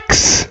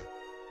DX.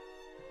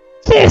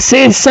 This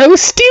is so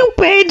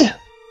stupid.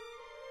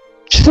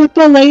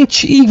 Triple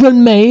H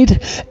even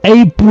made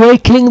a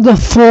breaking the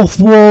fourth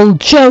wall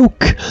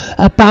joke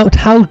about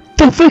how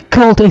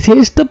difficult it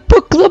is to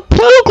book the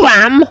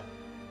program.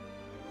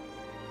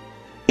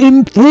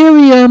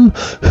 Imperium,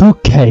 who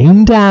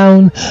came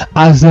down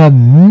as a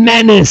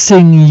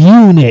menacing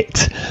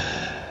unit,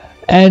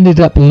 ended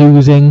up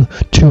losing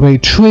to a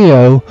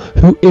trio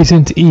who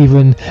isn't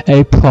even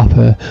a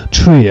proper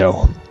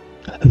trio.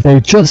 They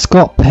just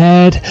got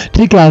paired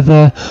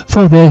together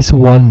for this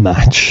one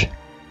match.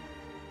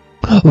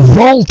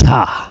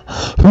 Volta,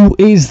 who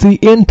is the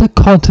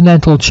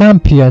Intercontinental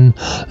Champion,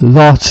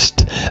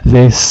 lost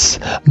this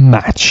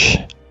match.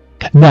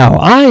 Now,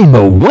 I'm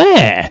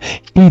aware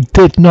he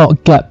did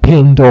not get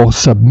pinned or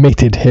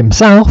submitted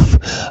himself,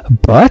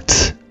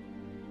 but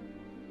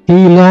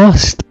he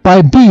lost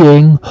by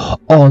being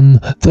on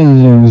the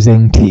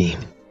losing team.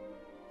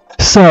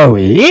 So,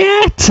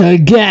 yet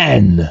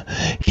again,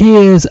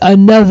 here's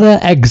another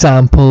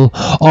example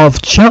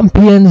of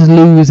champions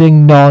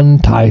losing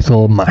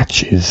non-title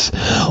matches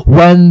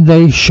when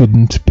they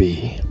shouldn't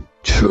be.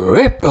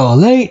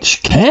 Triple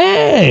H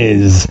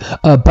cares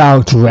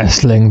about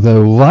wrestling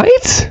though,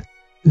 right?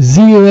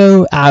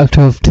 0 out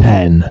of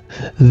 10.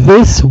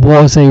 This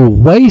was a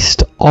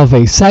waste of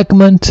a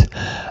segment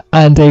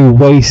and a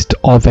waste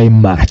of a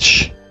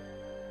match.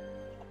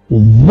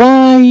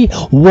 Why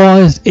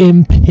was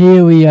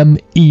Imperium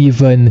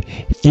even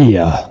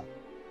here?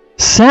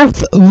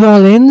 Seth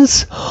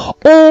Rollins,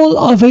 all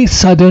of a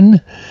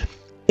sudden,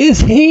 is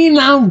he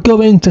now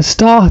going to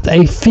start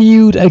a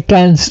feud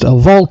against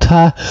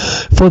Volta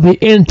for the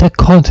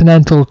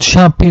Intercontinental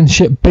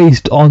Championship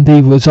based on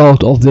the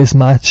result of this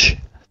match?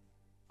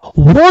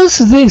 Was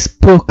this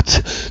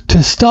booked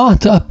to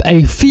start up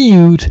a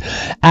feud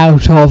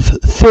out of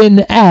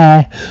thin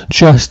air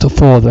just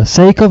for the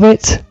sake of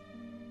it?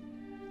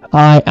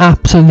 I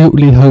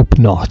absolutely hope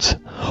not.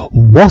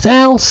 What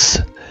else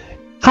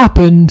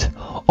happened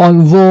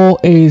on Raw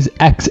is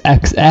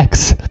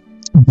XXX,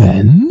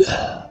 Ben?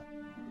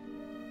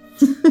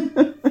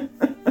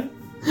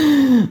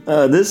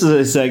 This is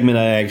a segment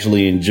I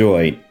actually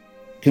enjoyed,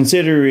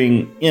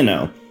 considering,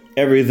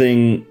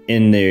 everything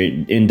in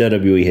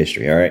WWE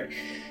history, all right?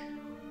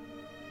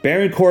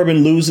 Baron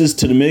Corbin loses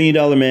to the $1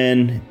 Million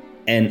Man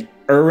and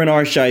Erwin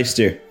R.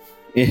 Shyster.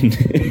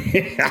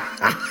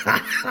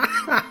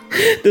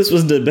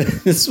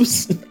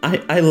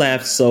 I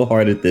laughed so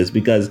hard at this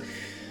because,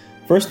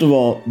 first of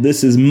all,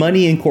 this is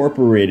Money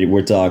Incorporated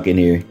we're talking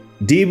here.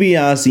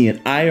 DiBiase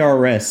and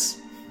IRS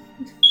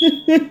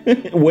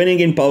winning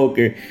in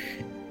poker,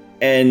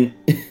 and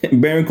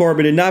Baron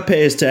Corbin did not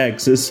pay his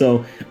taxes,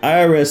 so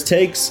IRS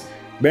takes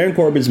Baron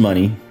Corbin's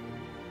money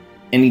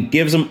and he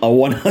gives him a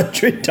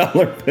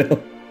 $100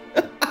 bill.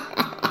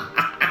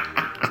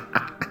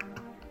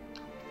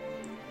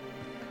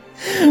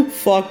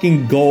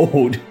 Fucking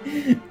gold.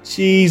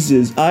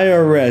 Jesus,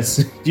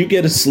 IRS, you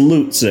get a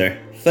salute, sir.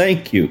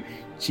 Thank you.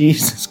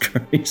 Jesus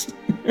Christ.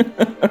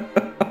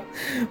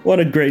 What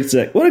a great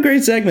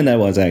segment that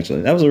was,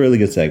 actually. That was a really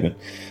good segment.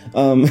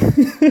 Oh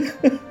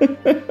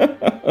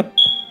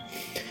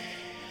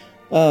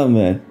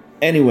man.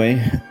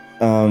 Anyway,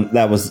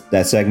 that was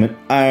that segment.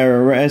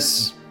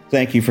 IRS,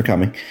 thank you for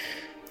coming.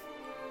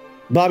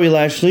 Bobby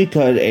Lashley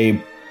cut a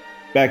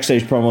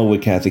backstage promo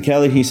with Kathy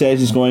Kelly. He says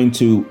he's going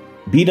to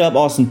beat up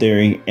Austin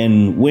Theory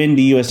and win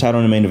the U.S. title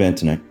in the main event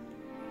tonight.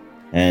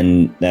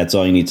 And that's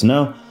all you need to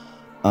know.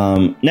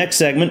 Next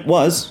segment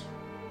was...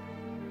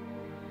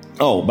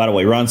 Oh, by the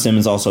way, Ron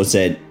Simmons also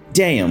said,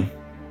 damn.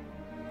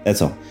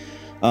 That's all.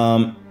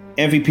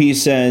 MVP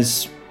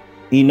says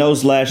he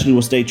knows Lashley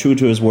will stay true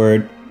to his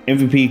word.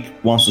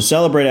 MVP wants to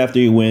celebrate after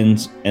he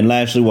wins, and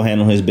Lashley will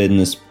handle his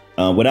business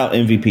without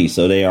MVP.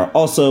 So they are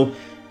also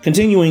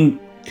continue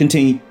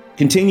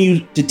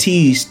to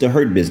tease the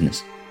Hurt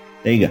Business.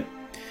 There you go.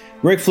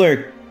 Ric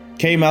Flair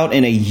came out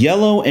in a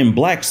yellow and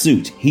black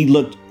suit. He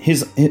looked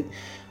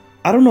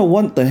I don't know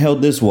what the hell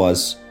this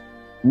was.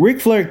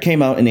 Ric Flair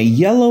came out in a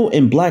yellow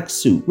and black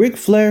suit. Ric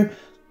Flair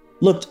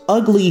looked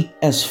ugly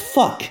as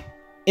fuck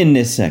in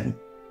this segment.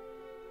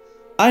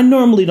 I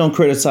normally don't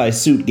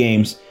criticize suit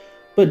games,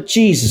 but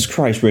Jesus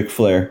Christ, Ric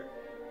Flair,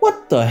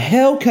 what the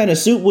hell kind of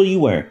suit will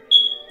you wear?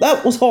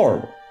 That was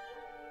horrible.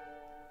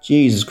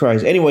 Jesus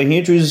Christ. Anyway, he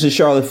introduces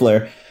Charlotte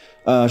Flair.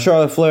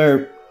 Charlotte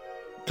Flair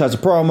cuts a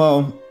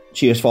promo.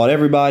 She has fought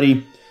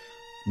everybody.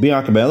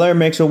 Bianca Belair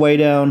makes her way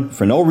down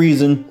for no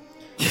reason.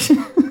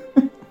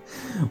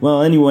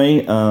 Well,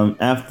 anyway,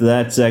 after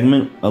that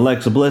segment,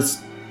 Alexa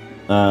Bliss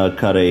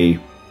cut a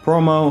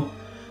promo.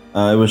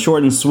 It was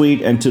short and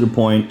sweet and to the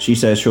point. She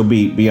says she'll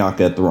beat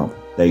Bianca at the Rumble.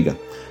 There you go.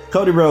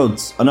 Cody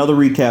Rhodes, another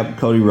recap of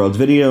Cody Rhodes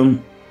video.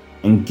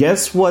 And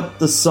guess what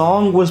the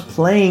song was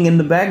playing in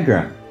the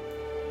background?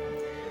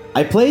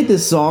 I played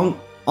this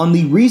song on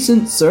the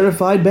recent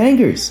Certified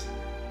Bangers.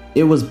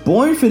 It was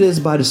Born for This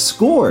by The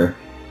Score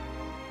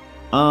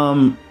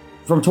from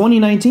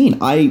 2019.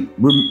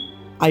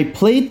 I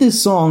played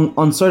this song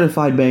on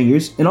Certified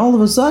Bangers, and all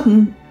of a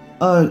sudden,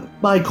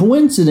 by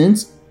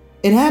coincidence,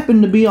 it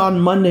happened to be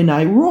on Monday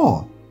Night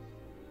Raw.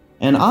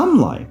 And I'm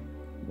like,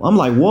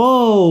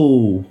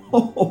 whoa.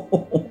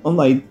 I'm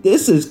like,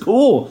 this is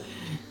cool.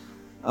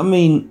 I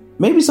mean,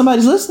 maybe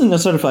somebody's listening to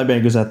Certified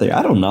Bangers out there.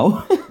 I don't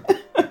know.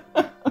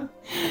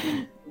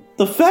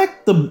 The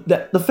fact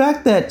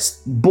that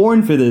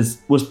Born for This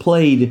was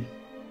played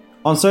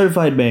on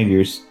Certified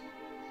Bangers,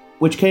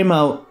 which came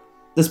out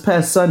this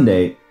past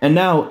Sunday, and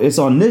now it's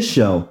on this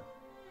show.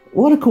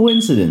 What a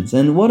coincidence,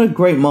 and what a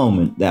great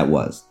moment that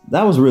was.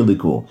 That was really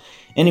cool.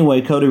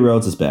 Anyway, Cody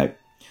Rhodes is back.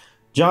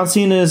 John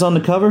Cena is on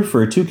the cover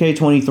for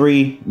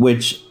 2K23,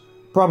 which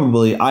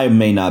probably I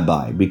may not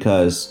buy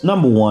because,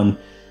 number one,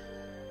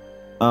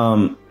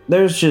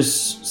 there's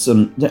just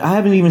some... I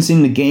haven't even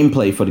seen the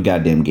gameplay for the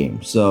goddamn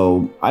game,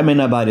 so I may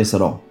not buy this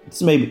at all.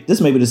 This may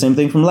be the same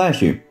thing from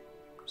last year,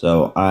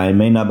 so I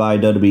may not buy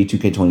WWE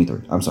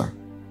 2K23. I'm sorry.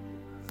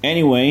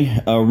 Anyway,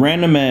 a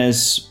random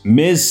ass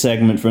Miz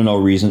segment for no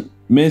reason.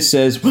 Miz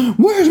says,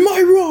 "Where's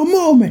my Raw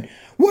moment?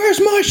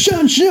 Where's my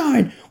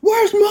sunshine?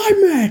 Where's my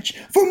match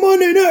for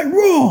Monday Night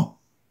Raw?"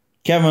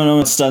 Kevin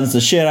Owens stuns the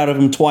shit out of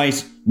him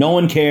twice. No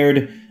one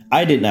cared.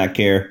 I did not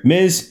care.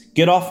 Miz,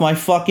 get off my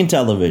fucking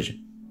television.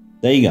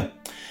 There you go.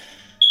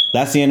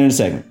 That's the end of the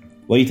segment.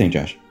 What do you think,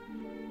 Josh?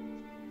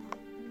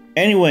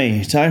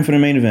 Anyway, time for the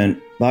main event.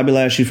 Bobby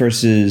Lashley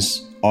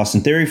versus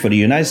Austin Theory for the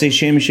United States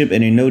Championship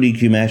in a no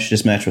DQ match.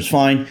 This match was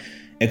fine,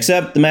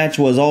 except the match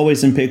was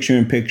always in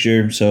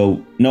picture,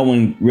 so no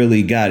one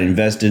really got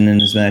invested in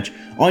this match.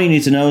 All you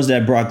need to know is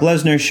that Brock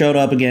Lesnar showed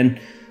up again.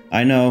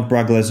 I know,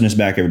 Brock Lesnar's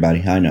back,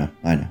 everybody. I know.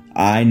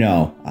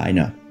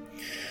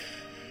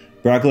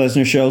 Brock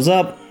Lesnar shows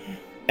up,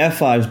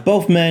 F5s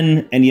both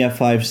men, and the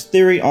F5s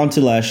Theory onto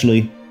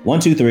Lashley. 1,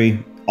 2, 3.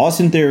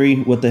 Austin Theory,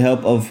 with the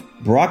help of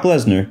Brock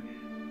Lesnar,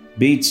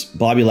 beats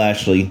Bobby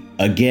Lashley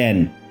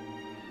again.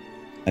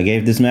 I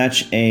gave this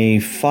match a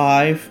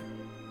 5,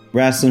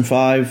 wrestling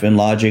 5, and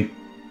logic,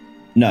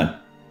 none.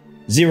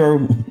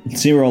 Zero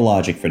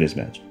logic for this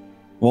match.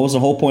 What was the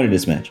whole point of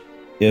this match?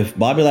 If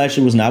Bobby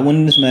Lashley was not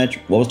winning this match,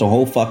 what was the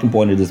whole fucking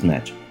point of this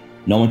match?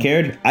 No one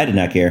cared. I did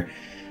not care.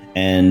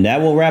 And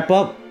that will wrap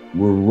up.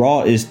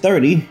 Raw is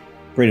 30,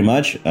 pretty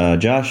much.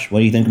 Josh, what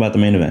do you think about the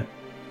main event?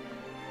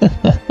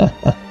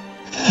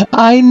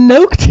 I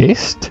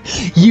noticed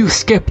you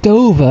skipped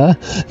over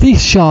the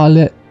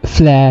Charlotte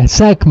Flair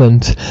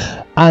segment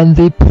and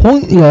the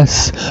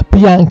pointless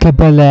Bianca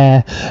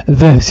Belair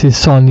versus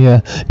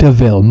Sonya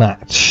Deville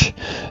match.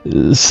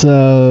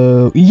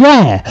 So,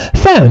 yeah,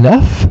 fair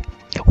enough.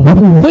 What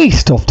a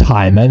waste of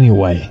time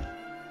anyway.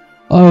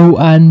 Oh,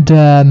 and,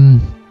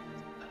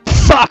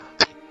 fuck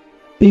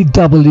the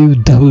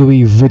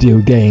WWE video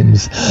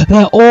games.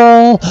 They're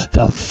all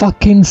the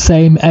fucking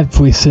same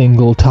every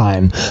single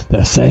time.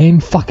 The same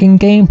fucking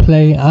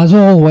gameplay as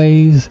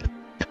always.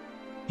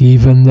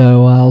 Even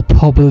though I'll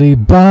probably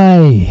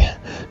buy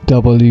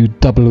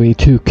WWE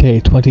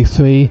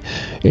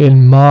 2K23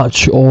 in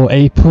March or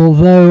April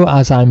though,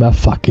 as I'm a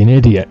fucking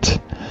idiot.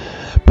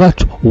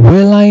 But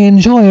will I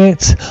enjoy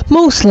it?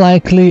 Most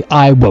likely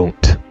I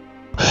won't.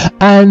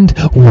 And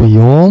we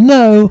all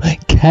know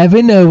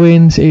Kevin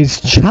Owens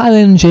is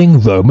challenging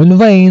Roman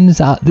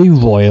Reigns at the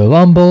Royal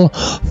Rumble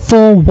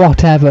for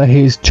whatever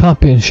his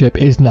championship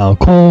is now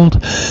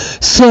called.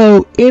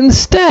 So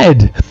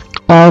instead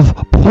of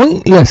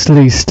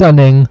pointlessly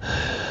stunning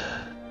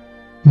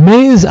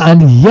Miz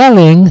and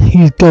yelling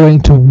he's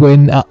going to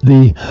win at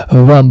the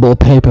Rumble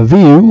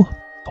pay-per-view,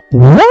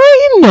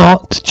 why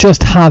not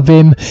just have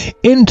him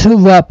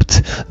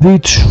interrupt the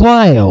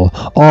trial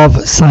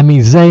of Sami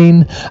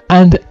Zayn,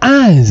 and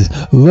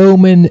as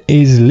Roman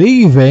is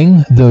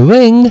leaving the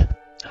ring,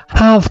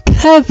 have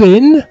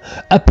Kevin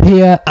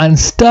appear and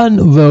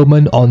stun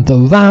Roman on the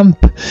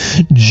ramp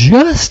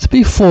just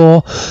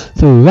before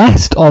the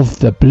rest of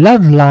the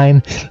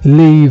bloodline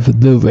leave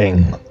the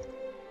ring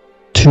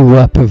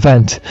to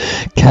prevent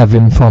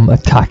Kevin from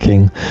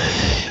attacking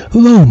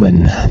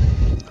Roman.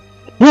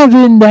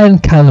 Kevin then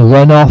can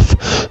run off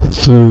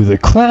through the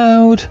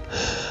crowd,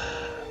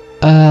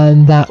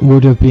 and that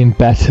would have been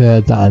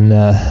better than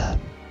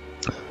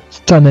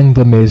stunning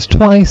the Miz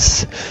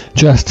twice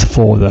just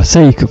for the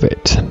sake of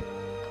it.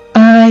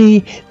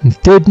 I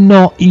did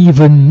not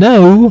even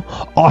know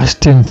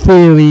Austin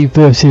Theory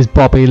versus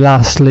Bobby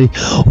Lashley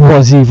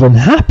was even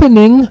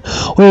happening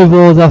with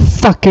all the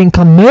fucking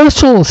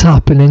commercials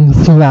happening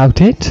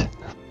throughout it.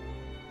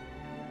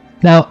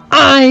 Now,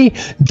 I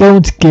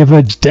don't give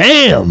a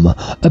damn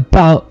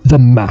about the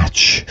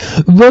match.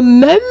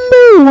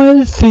 Remember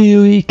when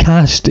Theory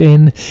cashed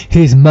in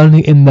his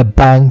Money in the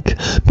Bank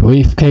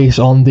briefcase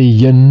on the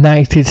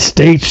United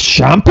States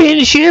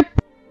Championship?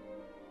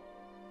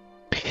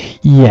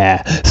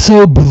 Yeah,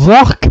 so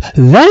Brock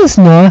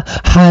Lesnar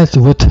has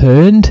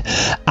returned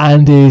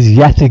and is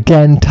yet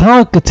again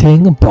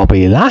targeting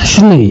Bobby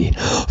Lashley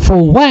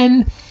for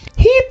when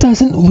he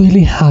doesn't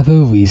really have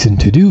a reason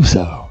to do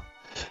so.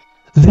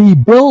 The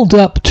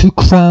build-up to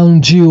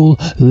Crown Jewel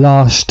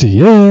last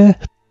year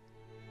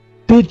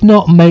did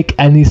not make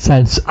any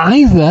sense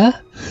either,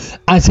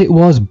 as it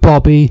was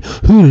Bobby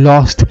who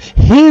lost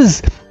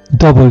his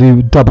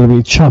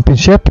WWE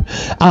Championship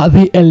at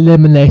the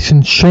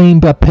Elimination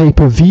Chamber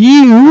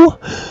pay-per-view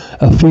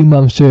a few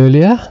months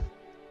earlier,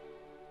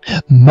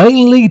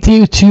 mainly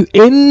due to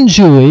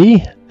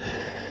injury,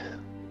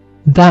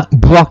 that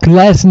Brock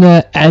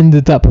Lesnar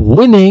ended up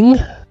winning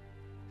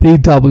the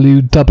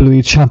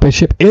WWE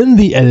Championship in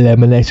the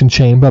Elimination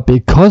Chamber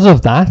because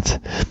of that,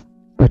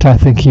 but I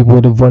think he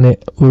would have won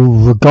it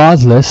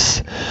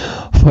regardless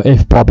for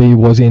if Bobby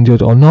was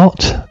injured or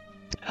not.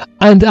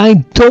 And I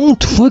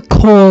don't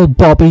recall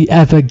Bobby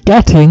ever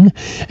getting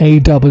a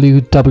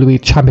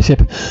WWE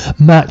Championship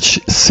match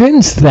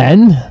since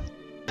then.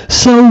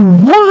 So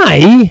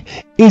why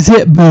is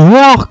it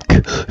Brock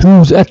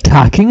who's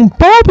attacking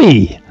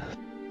Bobby?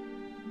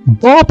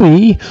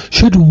 Bobby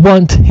should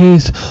want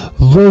his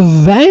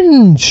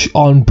revenge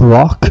on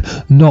Brock,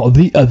 not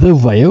the other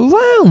way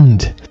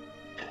around.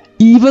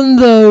 Even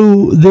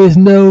though there's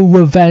no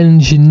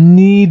revenge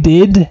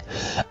needed,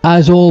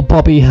 as all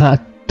Bobby had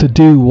to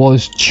do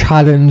was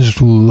challenge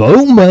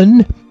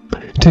Roman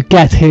to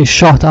get his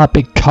shot at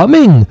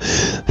becoming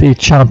the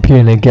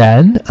champion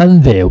again,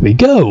 and there we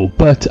go.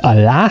 But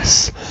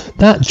alas,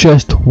 that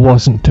just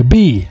wasn't to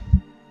be.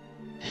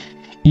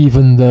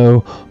 Even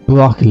though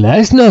Brock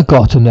Lesnar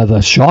got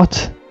another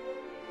shot,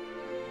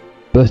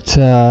 but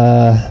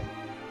yeah,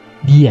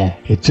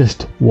 it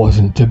just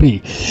wasn't to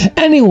be.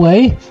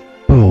 Anyway,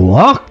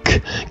 Brock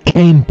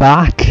came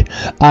back,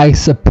 I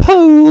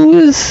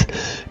suppose,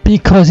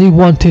 because he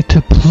wanted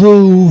to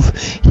prove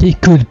he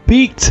could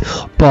beat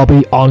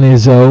Bobby on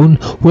his own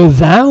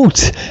without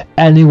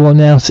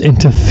anyone else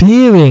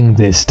interfering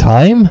this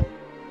time.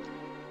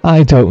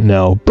 I don't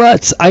know,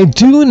 but I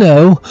do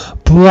know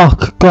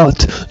Brock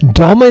got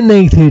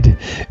dominated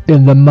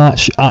in the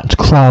match at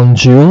Crown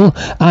Jewel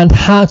and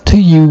had to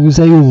use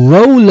a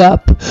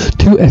roll-up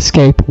to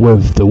escape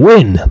with the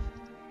win.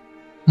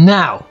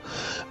 Now,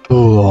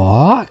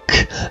 Brock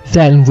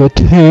then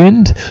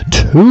returned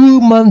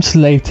 2 months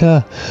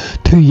later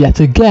to yet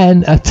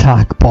again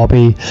attack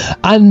Bobby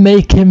and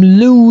make him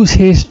lose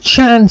his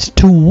chance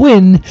to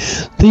win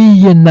the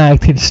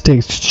United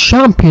States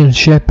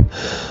Championship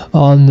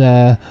on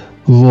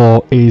Raw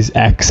is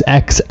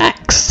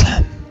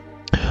XXX,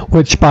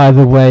 which, by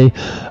the way,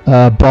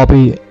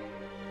 Bobby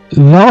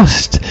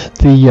lost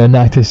the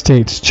United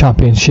States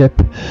Championship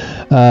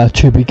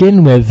to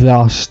begin with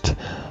last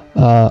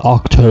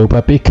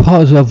October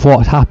because of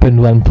what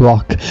happened when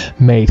Brock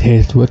made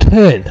his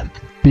return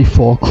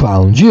before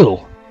Crown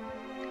Jewel.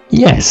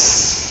 Yes,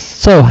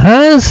 so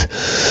has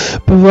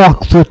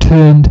Brock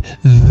returned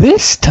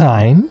this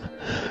time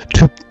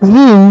to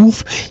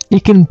prove he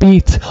can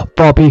beat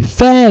Bobby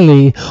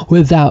fairly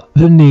without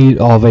the need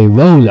of a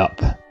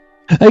roll-up?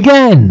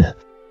 Again,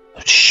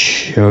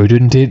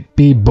 shouldn't it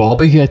be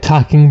Bobby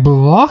attacking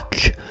Brock?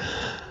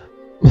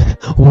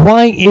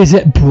 Why is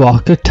it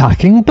Brock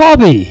attacking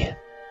Bobby?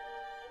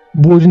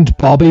 Wouldn't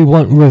Bobby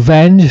want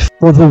revenge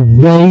for the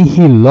way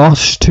he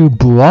lost to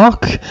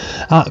Brock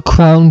at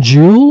Crown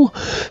Jewel?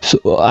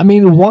 So, I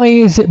mean, why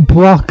is it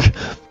Brock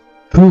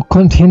who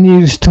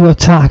continues to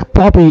attack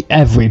Bobby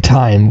every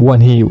time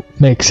when he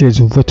makes his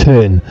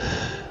return?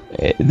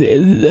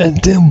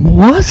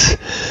 What?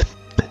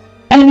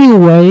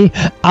 Anyway,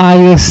 I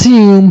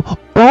assume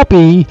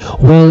Bobby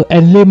will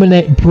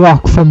eliminate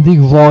Brock from the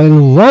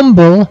Royal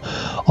Rumble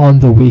on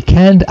the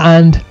weekend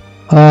and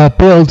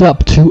build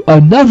up to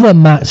another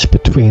match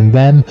between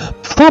them,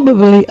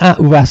 probably at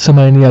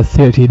WrestleMania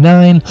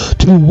 39,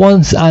 to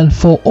once and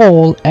for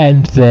all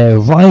end their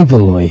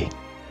rivalry.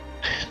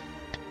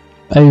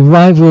 A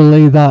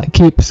rivalry that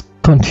keeps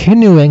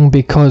continuing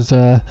because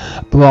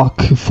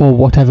Brock, for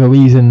whatever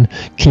reason,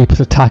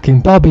 keeps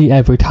attacking Bobby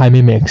every time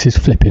he makes his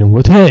flipping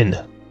return.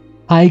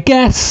 I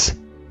guess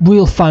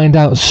we'll find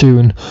out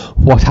soon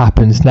what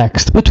happens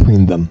next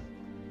between them.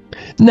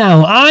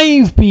 Now,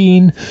 I've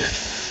been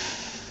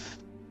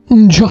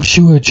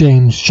Joshua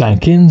James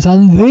Jenkins,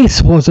 and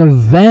this was a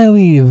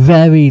very,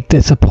 very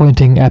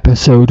disappointing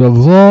episode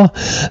of Raw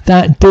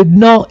that did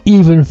not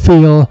even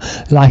feel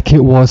like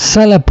it was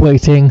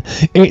celebrating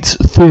its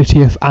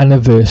 30th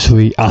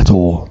anniversary at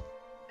all.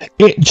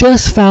 It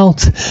just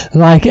felt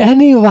like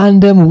any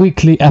random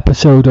weekly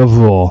episode of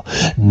Raw.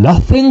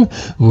 Nothing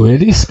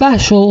really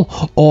special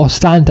or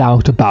stand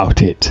out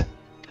about it.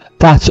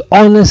 That's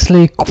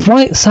honestly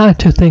quite sad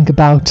to think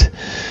about.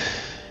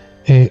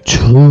 It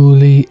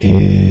truly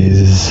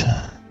is.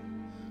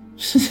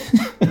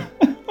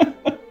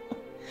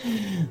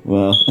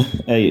 Well,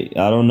 hey,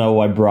 I don't know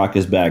why Brock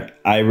is back.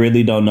 I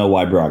really don't know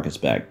why Brock is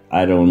back.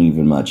 I don't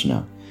even much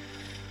know.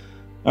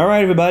 All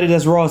right, everybody,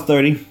 that's Raw's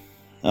 30.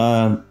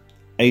 A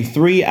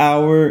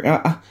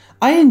 3-hour...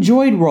 I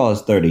enjoyed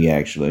Raw's 30,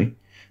 actually.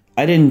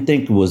 I didn't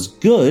think it was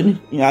good.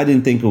 I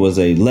didn't think it was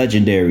a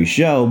legendary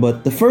show,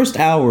 but the first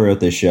hour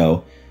of the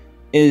show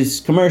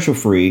is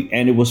commercial-free,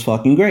 and it was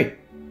fucking great.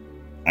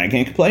 I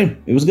can't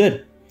complain. It was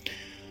good.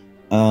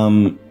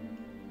 But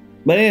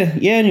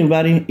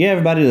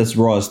everybody, that's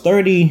Raw's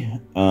 30.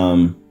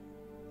 I'd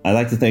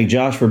like to thank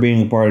Josh for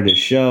being a part of this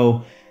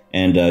show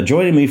and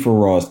joining me for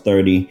Raw's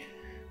 30.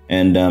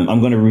 And I'm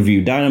going to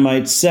review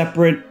Dynamite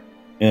separate.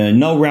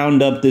 No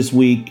Roundup this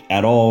week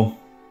at all.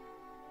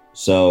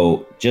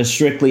 So just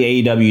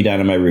strictly AEW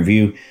Dynamite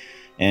review.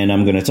 And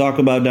I'm going to talk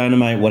about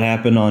Dynamite, what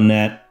happened on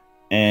that,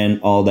 and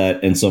all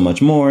that, and so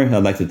much more.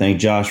 I'd like to thank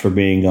Josh for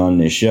being on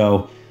this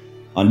show,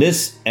 on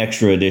this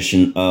extra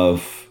edition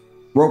of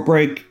Rope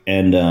Break.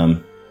 And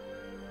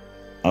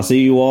I'll see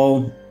you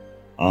all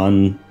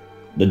on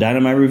the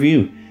Dynamite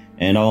review.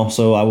 And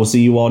also, I will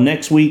see you all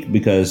next week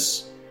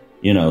because,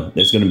 you know,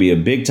 there's going to be a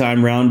big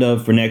time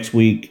roundup for next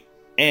week.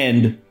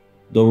 And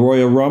the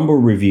Royal Rumble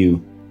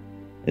review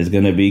is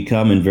going to be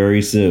coming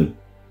very soon.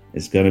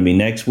 It's going to be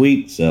next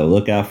week, so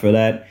look out for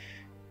that.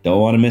 Don't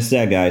want to miss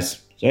that,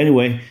 guys. So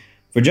anyway,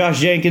 for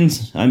Josh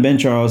Jenkins, I'm Ben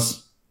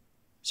Charles.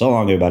 So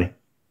long, everybody.